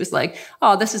case, it was like,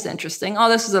 oh, this is interesting. Oh,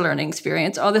 this is a learning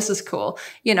experience. Oh, this is cool.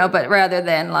 But rather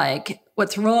than like,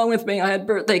 what's wrong with me? I had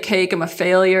birthday cake. I'm a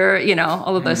failure.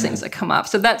 All of those things that come up.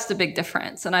 So that's the big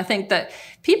difference. And I think that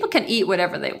people can eat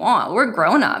whatever they want. We're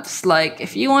grown-ups. Like,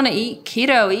 if you want to eat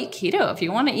keto, eat keto. If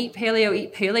you want to eat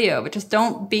paleo. But just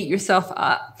don't beat yourself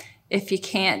up if you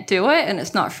can't do it and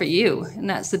it's not for you. And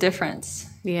that's the difference.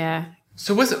 Yeah.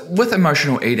 So with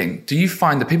emotional eating, do you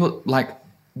find that people, like,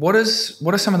 what are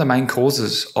some of the main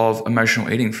causes of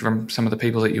emotional eating from some of the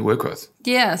people that you work with?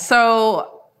 Yeah.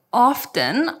 So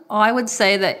often I would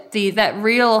say that that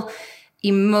real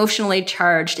emotionally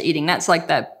charged eating. That's like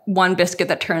that one biscuit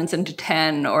that turns into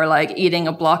 10, or like eating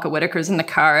a block of Whitakers in the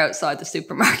car outside the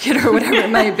supermarket or whatever it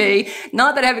may be.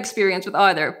 Not that I have experience with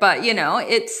either, but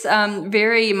it's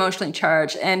very emotionally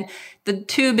charged. And the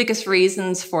two biggest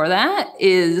reasons for that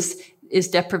is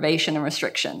deprivation and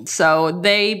restriction. So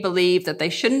they believe that they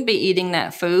shouldn't be eating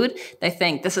that food. They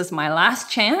think, this is my last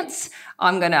chance.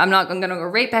 I'm gonna go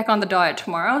right back on the diet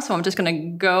tomorrow. So I'm just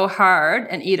gonna go hard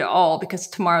and eat it all because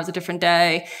tomorrow's a different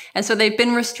day. And so they've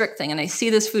been restricting, and they see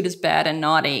this food as bad and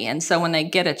naughty. And so when they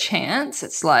get a chance,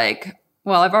 it's like,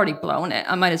 well, I've already blown it.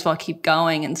 I might as well keep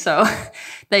going. And so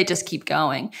they just keep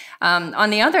going. On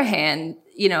the other hand,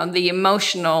 the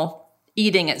emotional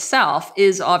eating itself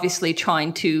is obviously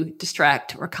trying to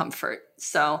distract or comfort.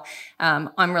 So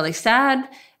I'm really sad.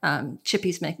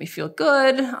 Chippies make me feel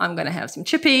good. I'm going to have some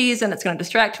chippies, and it's going to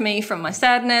distract me from my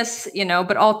sadness,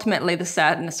 but ultimately the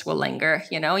sadness will linger.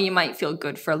 You might feel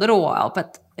good for a little while,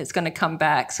 but it's going to come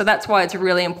back. So that's why it's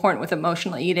really important with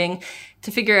emotional eating to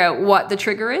figure out what the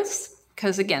trigger is.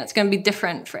 Because again, it's going to be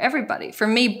different for everybody. For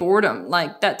me, boredom,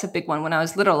 like that's a big one. When I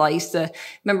was little, I used to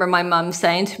remember my mom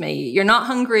saying to me, "You're not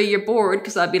hungry, you're bored,"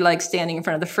 because I'd be like standing in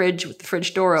front of the fridge with the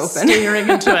fridge door open. Staring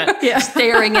into it.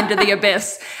 Staring into the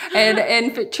abyss.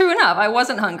 And true enough, I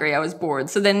wasn't hungry, I was bored.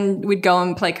 So then we'd go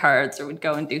and play cards, or we'd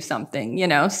go and do something,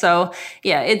 So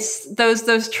yeah, it's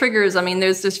those triggers. I mean,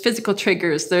 there's physical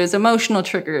triggers, there's emotional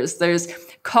triggers, there's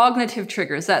cognitive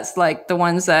triggers. That's like the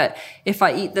ones that if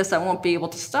I eat this, I won't be able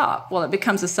to stop. Well, it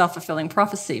becomes a self-fulfilling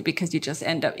prophecy because you just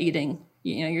end up eating.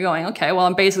 You're going, okay, well,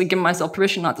 I'm basically giving myself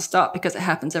permission not to stop because it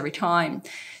happens every time.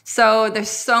 So there's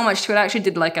so much to it. I actually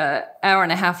did like an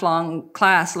hour-and-a-half long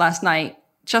class last night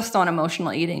just on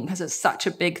emotional eating because it's such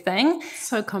a big thing.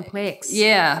 So complex.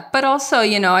 Yeah. But also,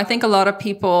 I think a lot of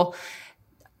people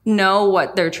know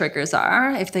what their triggers are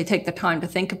if they take the time to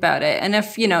think about it. And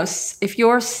if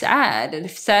you're sad, and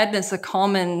if sadness is a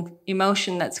common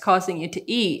emotion that's causing you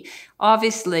to eat,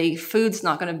 obviously food's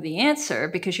not going to be the answer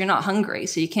because you're not hungry,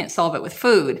 so you can't solve it with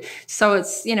food. So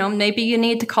it's, maybe you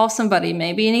need to call somebody,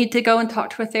 maybe you need to go and talk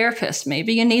to a therapist,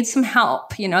 maybe you need some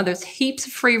help. There's heaps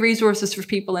of free resources for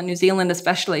people in New Zealand,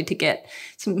 especially, to get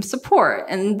some support.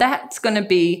 And that's going to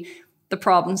be the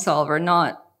problem solver,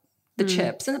 not the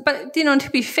chips. But to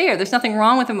be fair, there's nothing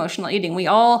wrong with emotional eating. We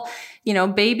all,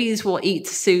 babies will eat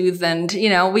to soothe, and,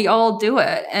 we all do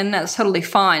it. And that's totally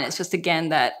fine. It's just, again,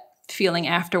 that feeling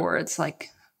afterwards, like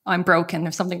I'm broken.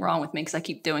 There's something wrong with me because I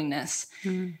keep doing this.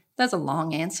 That's a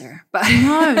long answer, but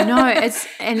no, it's,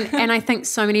 and I think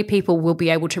so many people will be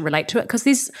able to relate to it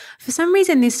because for some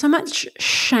reason, there's so much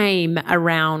shame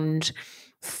around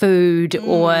food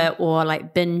or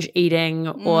like binge eating,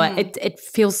 or it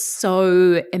feels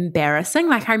so embarrassing.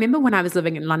 Like I remember when I was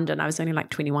living in London, I was only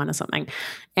like 21 or something,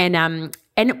 and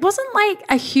it wasn't like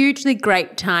a hugely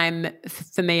great time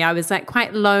for me. I was like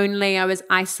quite lonely. I was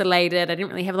isolated. I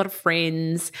didn't really have a lot of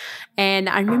friends, and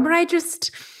I remember I just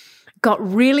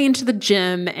got really into the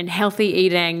gym and healthy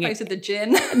eating. I said the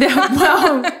gin.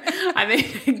 Well, I mean,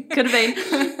 it could have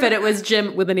been, but it was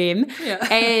gym with an M. Yeah.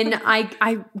 And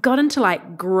I got into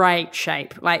like great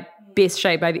shape, like best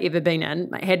shape I've ever been in.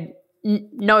 I had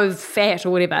no fat or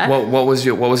whatever. What was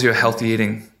your healthy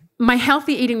eating? My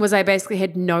healthy eating was I basically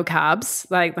had no carbs.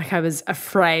 Like I was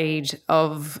afraid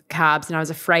of carbs and I was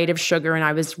afraid of sugar, and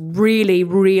I was really,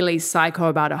 really psycho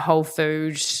about a whole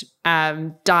food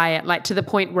diet, like to the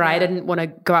point where I didn't want to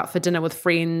go out for dinner with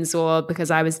friends, or because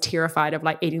I was terrified of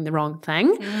like eating the wrong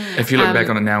thing. If you look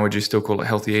back on it now, would you still call it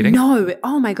healthy eating? No.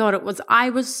 Oh my God. I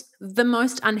was the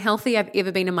most unhealthy I've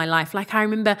ever been in my life. Like I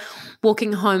remember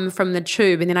walking home from the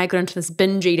tube, and then I got into this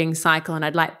binge eating cycle, and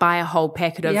I'd like buy a whole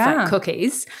packet of like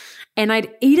cookies, and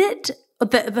I'd eat it,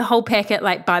 the whole packet,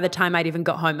 like by the time I'd even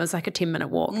got home. It was like a 10-minute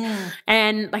walk.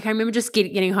 And like I remember just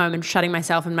getting home and shutting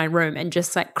myself in my room and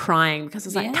just like crying because I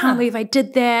was like, I can't believe I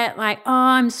did that. Like, oh,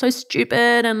 I'm so stupid.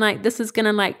 And like, this is going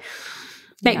to like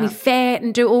make me fat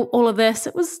and do all of this.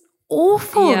 It was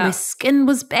awful. My skin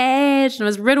was bad and I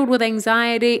was riddled with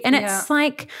anxiety. And it's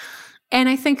like, and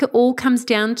I think it all comes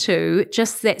down to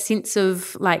just that sense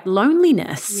of like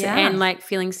loneliness and like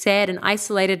feeling sad and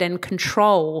isolated and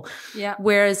control. Yeah.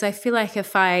 Whereas I feel like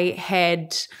if I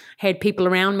had people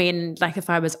around me, and like if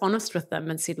I was honest with them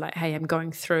and said like, hey, I'm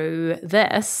going through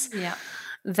this,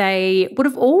 they would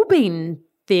have all been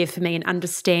there for me and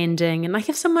understanding. And like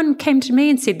if someone came to me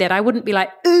and said that, I wouldn't be like,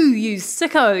 ooh, you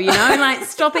sicko, you know, like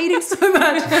stop eating so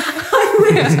much.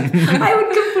 I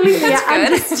would completely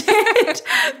understand.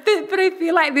 But I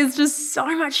feel like there's just so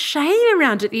much shame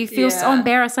around it. You feel so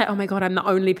embarrassed, like, oh my God, I'm the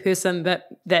only person that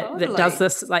does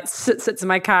this, like sits in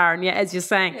my car and as you're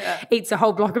saying, eats a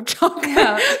whole block of chocolate.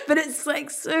 Yeah. But it's like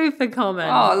super common.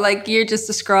 Oh, like you just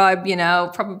described, you know,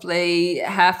 probably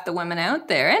half the women out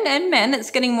there and men.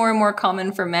 It's getting more and more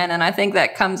common for men. And I think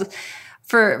that comes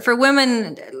for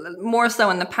women more so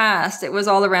in the past. It was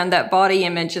all around that body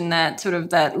image and that sort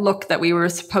of that look that we were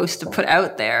supposed to put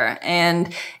out there.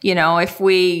 And, you know, if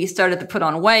we started to put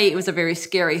on weight, it was a very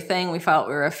scary thing. We felt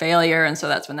we were a failure. And so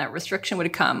that's when that restriction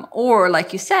would come. Or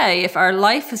like you say, if our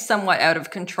life is somewhat out of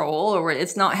control or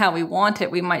it's not how we want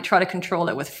it, we might try to control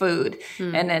it with food.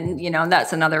 And then, you know,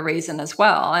 that's another reason as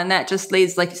well. And that just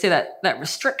leads, like you say, that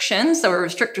restriction. So we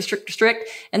restrict.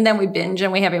 And then we binge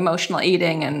and we have emotional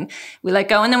eating and we let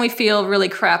go. And then we feel really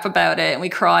crap about it and we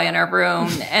cry in our room.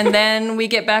 And then we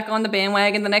get back on the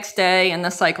bandwagon the next day and the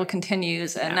cycle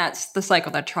continues. And that's the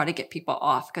cycle that I try to get people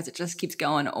off because it just keeps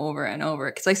going over and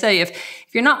over. Because I say, if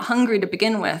you're not hungry to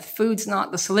begin with, food's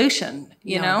not the solution.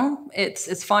 You know,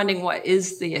 it's finding what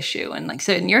is the issue. And like I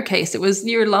said, in your case, it was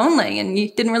you're lonely and you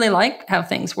didn't really like how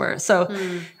things were. So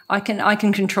I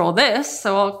can control this,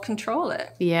 so I'll control it.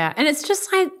 Yeah. And it's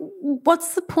just like,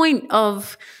 what's the point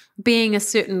of being a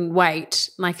certain weight,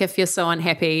 like if you're so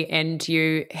unhappy and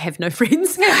you have no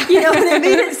friends, you know what I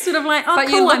mean? It's sort of like, oh, but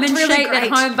cool, I'm in really shape at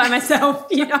home by myself,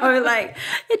 you know, like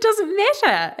it doesn't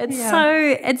matter. It's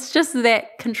it's just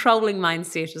that controlling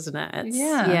mindset, isn't it? It's,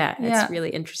 it's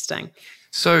really interesting.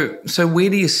 So where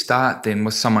do you start then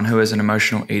with someone who is an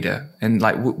emotional eater? And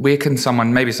like, where can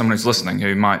someone, maybe someone who's listening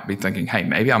who might be thinking, hey,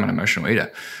 maybe I'm an emotional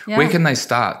eater. Yeah. Where can they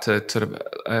start to sort of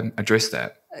address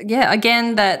that? Yeah,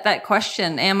 again, that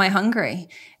question, am I hungry?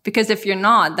 Because if you're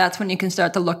not, that's when you can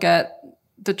start to look at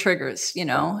the triggers, you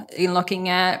know, you're looking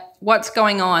at what's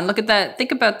going on. Look at that.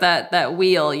 Think about that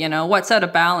wheel, you know, what's out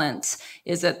of balance?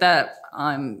 Is it that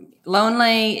I'm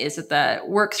lonely? Is it that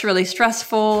work's really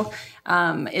stressful?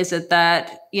 Is it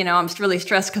that, you know, I'm really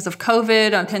stressed because of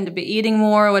COVID, I tend to be eating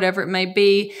more, whatever it may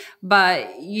be. But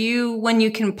when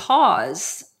you can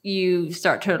pause, you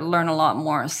start to learn a lot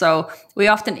more. So we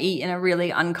often eat in a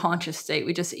really unconscious state.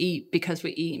 We just eat because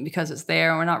we eat and because it's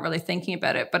there and we're not really thinking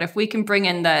about it. But if we can bring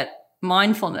in that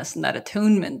mindfulness and that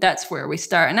attunement, that's where we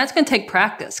start. And that's going to take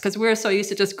practice because we're so used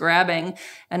to just grabbing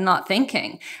and not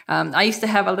thinking. I used to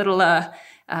have a little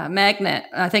magnet.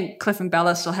 I think Cliff and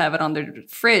Bella still have it on their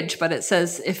fridge, but it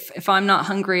says, if I'm not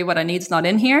hungry, what I need is not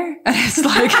in here. And it's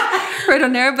like right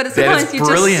on there, but it's sometimes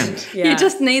you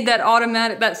just need that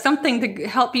automatic, that's something to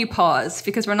help you pause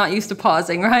because we're not used to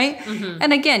pausing, right? Mm-hmm.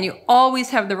 And again, you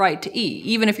always have the right to eat,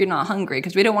 even if you're not hungry,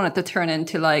 because we don't want it to turn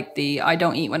into like the I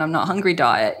don't eat when I'm not hungry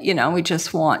diet. You know, we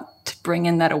just want to bring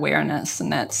in that awareness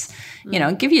and that's, you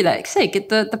know, give you that, get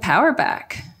the power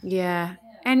back. Yeah.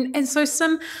 And so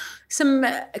some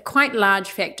quite large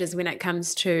factors when it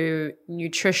comes to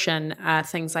nutrition are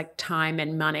things like time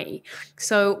and money.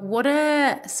 So what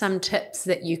are some tips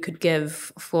that you could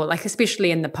give for, like,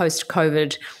 especially in the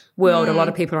post-COVID world, a lot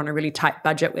of people are on a really tight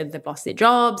budget where they've lost their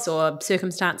jobs or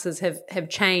circumstances have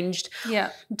changed.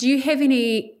 Yeah. Do you have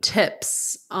any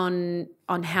tips on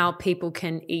how people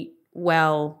can eat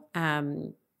well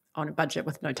on a budget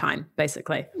with no time,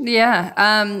 basically?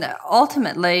 Yeah.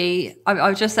 Ultimately, I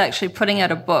was just actually putting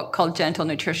out a book called Gentle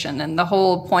Nutrition. And the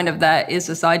whole point of that is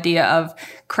this idea of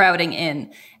crowding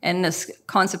in and this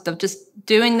concept of just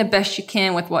doing the best you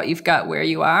can with what you've got where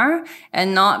you are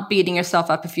and not beating yourself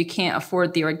up if you can't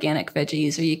afford the organic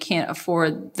veggies or you can't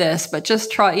afford this, but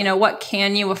just try, you know, what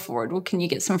can you afford? Well, can you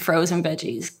get some frozen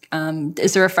veggies?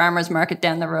 Is there a farmer's market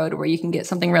down the road where you can get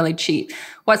something really cheap?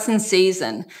 What's in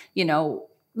season? You know,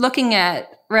 looking at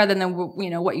rather than, you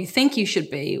know, what you think you should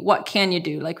be, what can you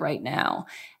do like right now?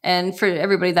 And for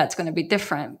everybody, that's going to be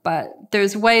different, but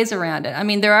there's ways around it. I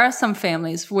mean, there are some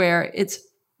families where it's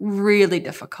really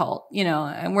difficult, you know,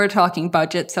 and we're talking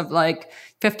budgets of like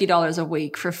 $50 a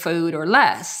week for food or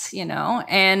less, you know,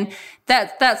 and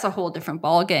that's a whole different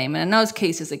ballgame. And in those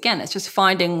cases, again, it's just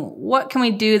finding what can we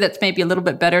do that's maybe a little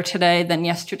bit better today than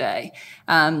yesterday.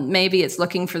 Maybe it's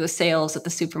looking for the sales at the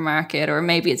supermarket, or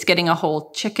maybe it's getting a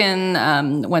whole chicken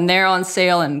when they're on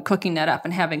sale and cooking that up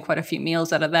and having quite a few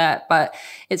meals out of that. But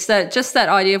it's that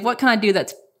idea of what can I do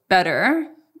that's better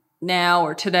now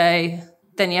or today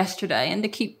than yesterday, and to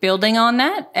keep building on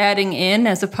that, adding in,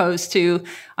 as opposed to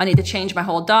I need to change my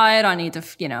whole diet. I need to,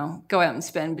 you know, go out and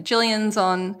spend bajillions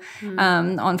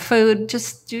on food.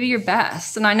 Just do your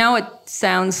best. And I know it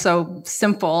sounds so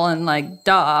simple and like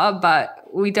duh, but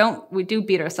we do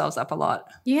beat ourselves up a lot.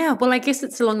 Yeah, well, I guess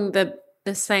it's along the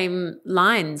same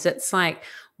lines. It's like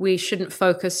we shouldn't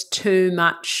focus too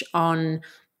much on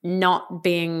not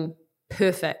being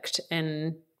perfect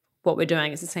in what we're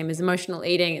doing. It's the same as emotional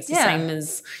eating. It's the same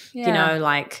as,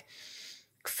 like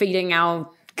feeding our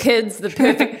kids the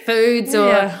perfect foods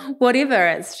or whatever.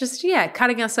 It's just,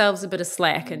 cutting ourselves a bit of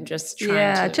slack and just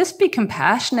trying to. Just be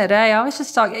compassionate. I always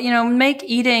just talk, make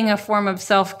eating a form of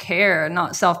self-care,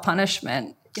 not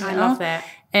self-punishment. I love that.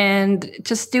 And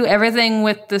just do everything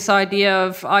with this idea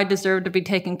of I deserve to be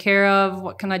taken care of.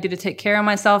 What can I do to take care of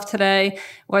myself today?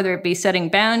 Whether it be setting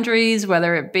boundaries,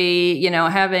 whether it be,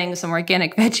 having some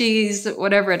organic veggies,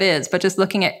 whatever it is, but just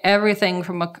looking at everything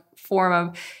from a form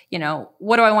of,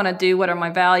 what do I want to do? What are my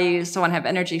values? So I want to have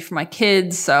energy for my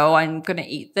kids. So I'm going to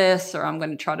eat this, or I'm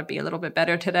going to try to be a little bit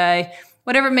better today.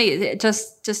 Whatever it may be,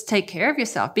 just take care of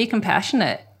yourself. Be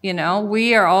compassionate.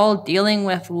 We are all dealing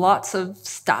with lots of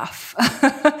stuff.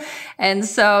 And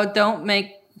so don't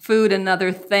make food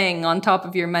another thing on top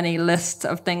of your many lists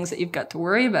of things that you've got to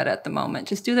worry about at the moment.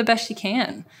 Just do the best you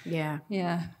can. Yeah.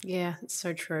 Yeah. Yeah, it's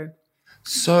so true.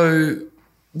 So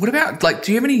what about,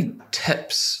 do you have any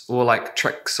tips or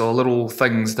tricks or little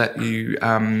things that you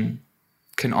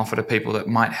can offer to people that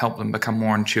might help them become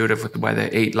more intuitive with the way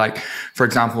they eat? For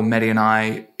example, Maddie and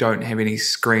I don't have any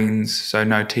screens, so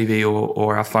no TV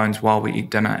or our phones while we eat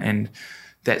dinner, and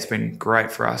that's been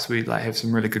great for us. We have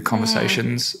some really good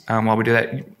conversations while we do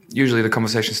that. Usually the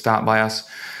conversations start by us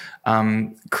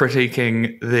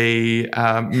critiquing the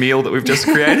meal that we've just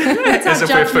created as if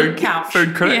we're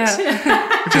food critics,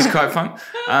 which is quite fun.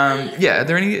 Are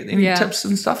there any tips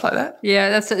and stuff like that?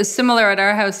 Yeah, that's similar at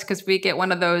our house because we get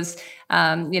one of those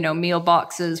meal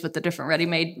boxes with the different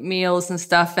ready-made meals and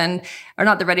stuff, or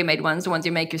not the ready-made ones, the ones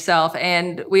you make yourself.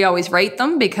 And we always rate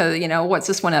them because, what's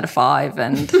this 1 out of 5?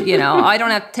 And, I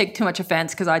don't have to take too much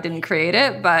offense because I didn't create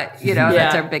it, but,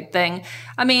 that's our big thing.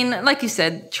 I mean, like you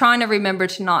said, trying to remember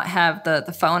to not have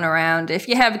the phone around. If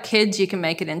you have kids, you can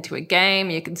make it into a game.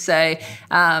 You can say,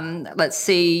 let's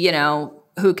see,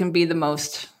 who can be the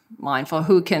most mindful,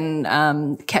 who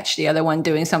can catch the other one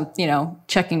doing some,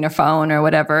 checking their phone or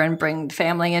whatever, and bring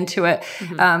family into it.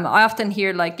 I often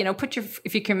hear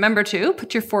if you can remember to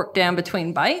put your fork down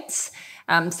between bites.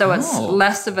 So it's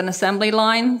less of an assembly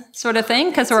line sort of thing,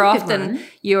 because we're often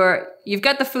you've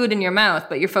got the food in your mouth,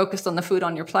 but you're focused on the food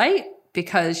on your plate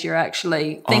because you're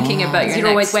actually thinking about your next step. You're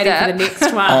always waiting for the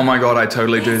next one. Oh my God, I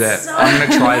totally do that. I'm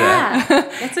going to try that.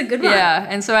 That's a good one. Yeah,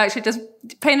 and so actually just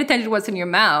paying attention to what's in your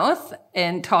mouth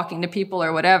and talking to people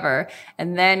or whatever,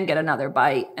 and then get another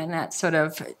bite. And that's sort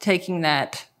of taking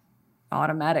that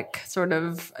automatic sort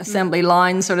of assembly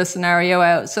line sort of scenario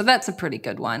out. So that's a pretty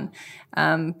good one.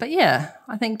 But yeah,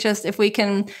 I think just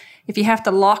if you have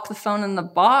to lock the phone in the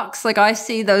box, I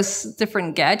see those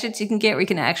different gadgets you can get where you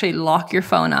can actually lock your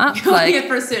phone up. For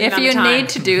a certain if you time. need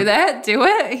to do that, do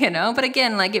it, But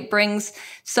again, it brings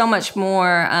so much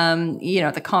more,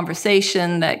 the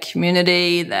conversation, that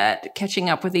community, that catching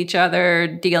up with each other,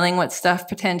 dealing with stuff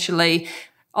potentially.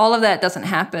 All of that doesn't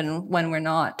happen when we're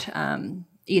not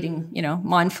eating,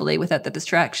 mindfully without the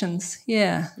distractions.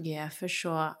 Yeah. Yeah, for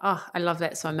sure. Oh, I love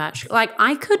that so much.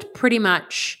 I could pretty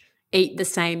much eat the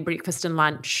same breakfast and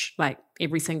lunch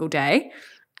every single day.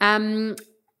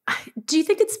 Do you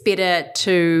think it's better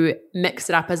to mix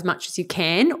it up as much as you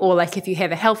can? Or if you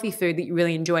have a healthy food that you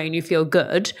really enjoy and you feel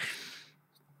good,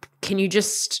 can you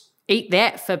just eat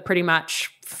that for pretty much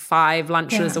 5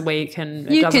 lunches a week and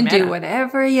it you doesn't can matter? do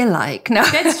whatever you like. No,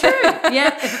 that's true.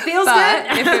 Yeah, if it feels good,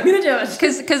 I'm going to do it.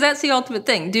 Because that's the ultimate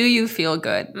thing. Do you feel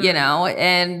good?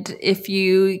 And if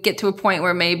you get to a point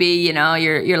where maybe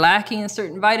you're lacking in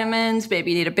certain vitamins,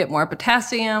 maybe you need a bit more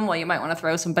potassium. Well, you might want to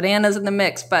throw some bananas in the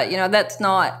mix, but that's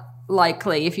not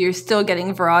likely if you're still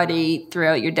getting variety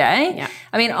throughout your day. Yeah.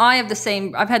 I mean, I've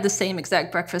had the same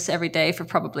exact breakfast every day for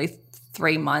probably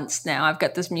 3 months now. I've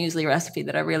got this muesli recipe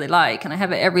that I really like, and I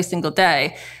have it every single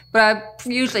day. But I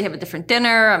usually have a different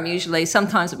dinner.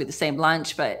 Sometimes it'll be the same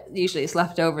lunch, but usually it's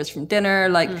leftovers from dinner.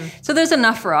 So there's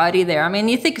enough variety there. I mean,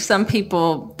 you think some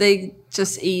people, they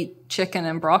just eat chicken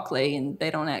and broccoli and they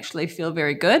don't actually feel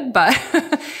very good. But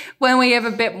when we have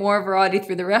a bit more variety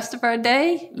through the rest of our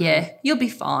day, you'll be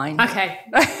fine. Okay.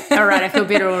 All right. I feel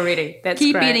better already. That's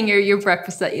Keep great. eating your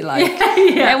breakfast that you like.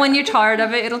 And when you're tired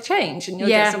of it, it'll change and you'll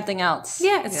get something else.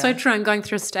 Yeah, it's so true. I'm going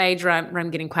through a stage where I'm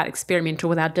getting quite experimental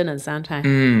with our dinners, aren't I?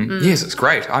 Yes, it's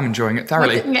great. I'm enjoying it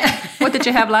thoroughly. What did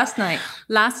you have last night?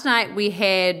 Last night we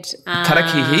had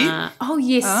Tarakihi? Oh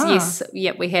yes, yes.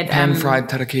 Yeah, we had Pan-fried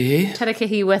tarakihi.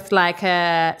 tarakihi with like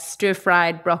a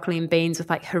stir-fried broccoli and beans with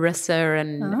like harissa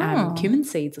and cumin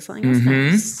seeds or something.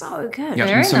 Mm-hmm. So good. Yeah,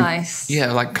 Very and nice.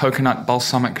 Yeah, like coconut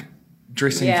balsamic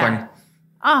dressing thing.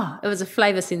 Oh, it was a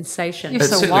flavour sensation. You're It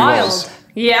so certainly wild. was.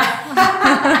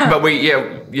 Yeah. But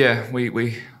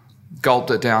we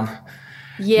gulped it down.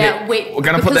 Yeah, we're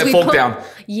gonna put because that we fork down.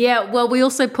 Yeah, well, we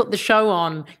also put the show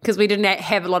on because we didn't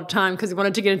have a lot of time because we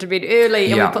wanted to get into bed early,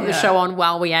 and Yeah. we put the show on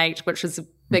while we ate, which was a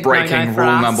big Breaking no-no for rule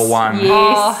us. number 1. Yes.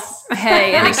 Oh,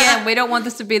 hey, and again, we don't want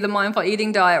this to be the mindful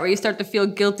eating diet where you start to feel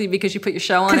guilty because you put your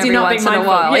show on 'Cause every you're not once being in a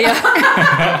mindful. while.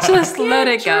 Yeah. Just let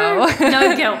it go.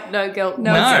 No guilt, no guilt,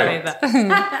 no No. either.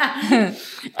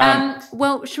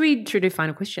 Well, should we do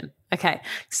final question? Okay,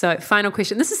 so final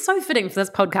question. This is so fitting for this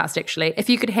podcast, actually. If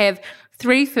you could have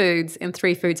 3 foods and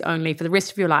 3 foods only for the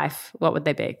rest of your life, what would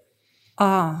they be?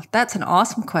 Oh, that's an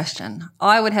awesome question.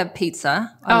 I would have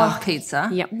pizza. I love pizza.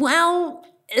 Yeah. Well,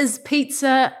 is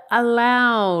pizza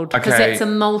allowed? Because Okay. that's a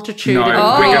multitude No, of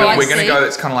Oh, we're I gonna see. go.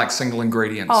 It's kind of like single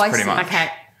ingredients, Oh, I pretty see. much. Okay.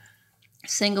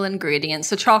 Single ingredient.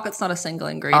 So chocolate's not a single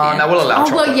ingredient. No, we'll allow Oh,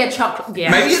 chocolate. well, yeah, chocolate.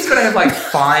 Yeah. Maybe it's gonna have like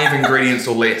 5 ingredients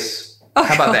or less. How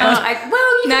about that?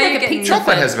 Well, you Now can you're make a getting pizza.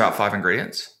 Chocolate has about 5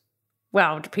 ingredients.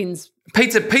 Well, it depends.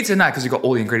 Pizza, no, because you've got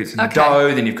all the ingredients in the Okay.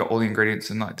 dough, then you've got all the ingredients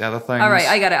in like the other things. All right,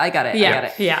 I got it. I got it.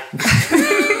 Yeah.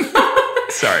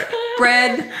 Sorry.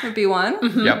 Bread would be one.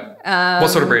 Yep. What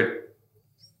sort of bread?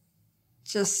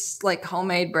 Just like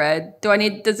homemade bread.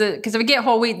 Because if you get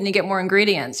whole wheat, then you get more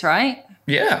ingredients, right?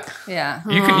 Yeah. Yeah.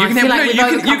 You can I have feel like we've you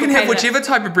can have overcomplicated whichever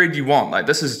type of bread you want. Like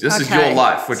this is Okay. your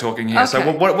life we're talking here. So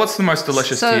Okay. what's the most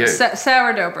delicious to So you?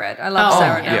 sourdough bread. I love Oh,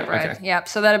 sourdough yeah, bread. okay. Yep.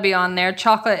 So that'd be on there.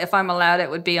 Chocolate, if I'm allowed, it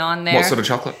would be on there. What sort of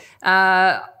chocolate?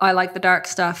 I like the dark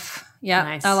stuff. Yeah.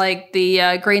 Nice. I like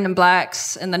the green and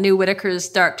blacks, and the new Whitaker's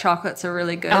dark chocolates are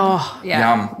really good. Oh, yeah.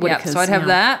 yum. Yeah. Whittaker's, So I'd have yum.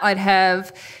 that.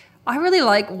 I really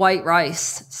like white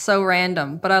rice. So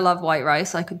random, but I love white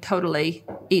rice. I could totally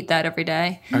eat that every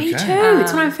day. Me Okay. too.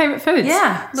 It's one of my favourite foods.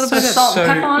 Yeah. A little bit of So- salt and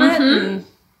pepper on it. And,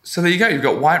 So there you go. You've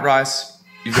got white rice,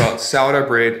 you've got sourdough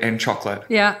bread, and chocolate.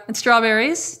 yeah. And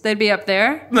strawberries, they'd be up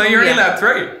there. No, you're only allowed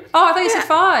 3. Oh, I thought you said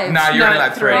 5. No, you're only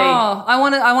allowed 3. Oh, I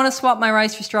want to swap my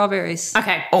rice for strawberries.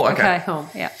 Okay. Oh, okay. Cool.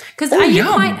 Yeah. Because Oh, are you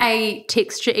yum. quite a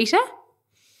texture eater?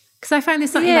 Because I find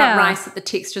there's something Yeah. about rice that the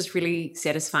texture is really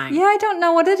satisfying. Yeah, I don't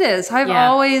know what it is. I've Yeah.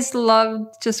 always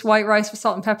loved just white rice with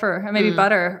salt and pepper, or maybe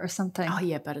butter or something. Oh,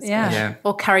 yeah, but it's Yeah. good. Yeah.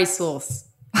 Or curry sauce.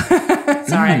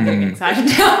 Sorry, I'm getting excited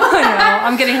now. I know.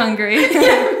 I'm getting hungry.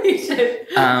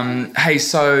 Hey,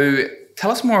 so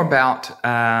tell us more about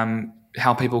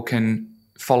how people can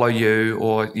follow you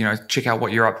or, check out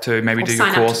what you're up to, maybe do your sign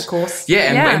up to course. the course. Yeah,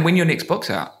 and, Yeah. and when your next book's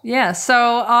out. Yeah,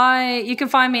 so you can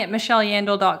find me at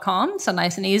michelleyandel.com, so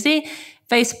nice and easy.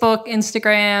 Facebook,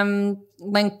 Instagram,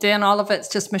 LinkedIn, all of it's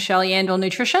just Michelle Yandel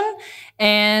Nutrition.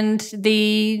 And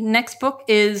the next book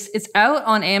it's out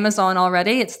on Amazon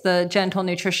already. It's The Gentle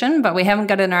Nutrition, but we haven't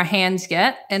got it in our hands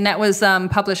yet. And that was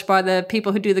published by the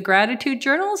people who do the gratitude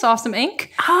journals, Awesome Inc.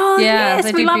 Oh, Yeah, yes,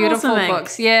 they we do love beautiful Awesome Inc.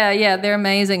 books. Yeah, they're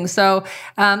amazing. So,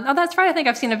 that's right. I think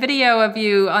I've seen a video of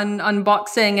you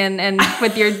unboxing and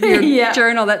with your Yeah.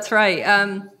 journal. That's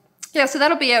right. Yeah, so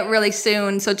that'll be out really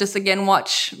soon. So just again,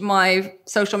 watch my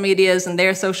social medias and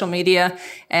their social media,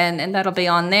 and that'll be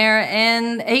on there.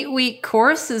 And 8-week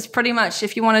course is pretty much,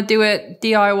 if you want to do it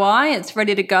DIY, it's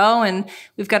ready to go. And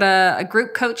we've got a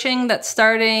group coaching that's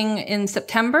starting in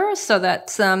September. So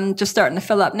that's just starting to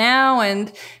fill up now,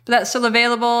 but that's still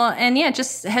available. And yeah,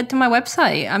 just head to my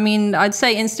website. I mean, I'd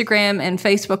say Instagram and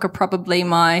Facebook are probably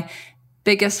my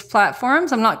biggest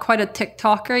platforms. I'm not quite a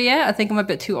TikToker yet. I think I'm a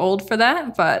bit too old for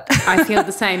that, but I feel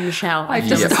the same, Michelle. I I feel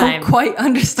just the don't same. quite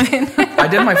understand. I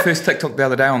did my first TikTok the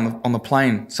other day on the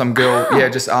plane. Some girl,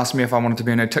 just asked me if I wanted to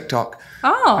be in her TikTok.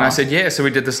 Oh. And I said, yeah. So we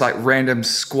did this like random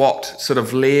squat sort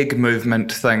of leg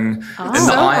movement thing in the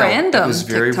So aisle. random, It was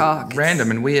very TikTok. random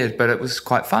and weird, but it was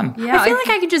quite fun. Yeah, I feel like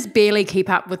I can just barely keep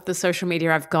up with the social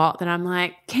media I've got. That I'm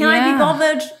like, can I Yeah. be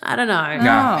bothered? I don't know.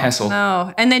 No, hassle.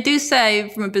 No. And they do say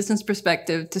from a business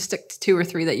perspective to stick to 2 or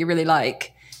 3 that you really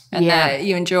like and Yeah. that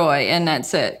you enjoy, and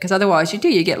that's it. Because otherwise you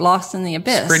get lost in the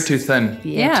abyss. Spread too thin.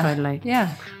 Yeah, totally. Yeah.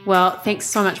 Well, thanks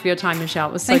so much for your time, Michelle.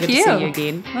 It was so Thank good you. to see you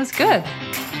again. That was good.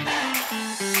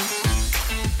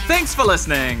 Thanks for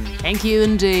listening. Thank you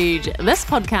indeed. This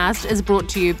podcast is brought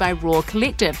to you by Raw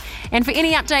Collective. And for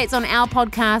any updates on our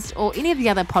podcast or any of the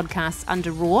other podcasts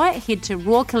under Raw, head to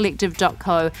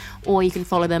rawcollective.co, or you can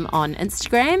follow them on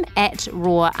Instagram at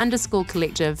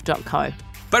raw_collective.co.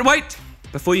 But wait,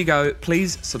 before you go,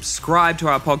 please subscribe to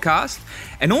our podcast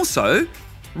and also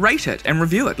rate it and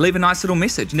review it. Leave a nice little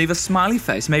message. Leave a smiley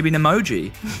face, maybe an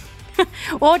emoji.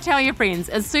 Or tell your friends.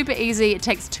 It's super easy. It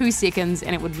takes 2 seconds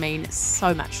and it would mean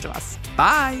so much to us.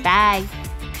 Bye. Bye.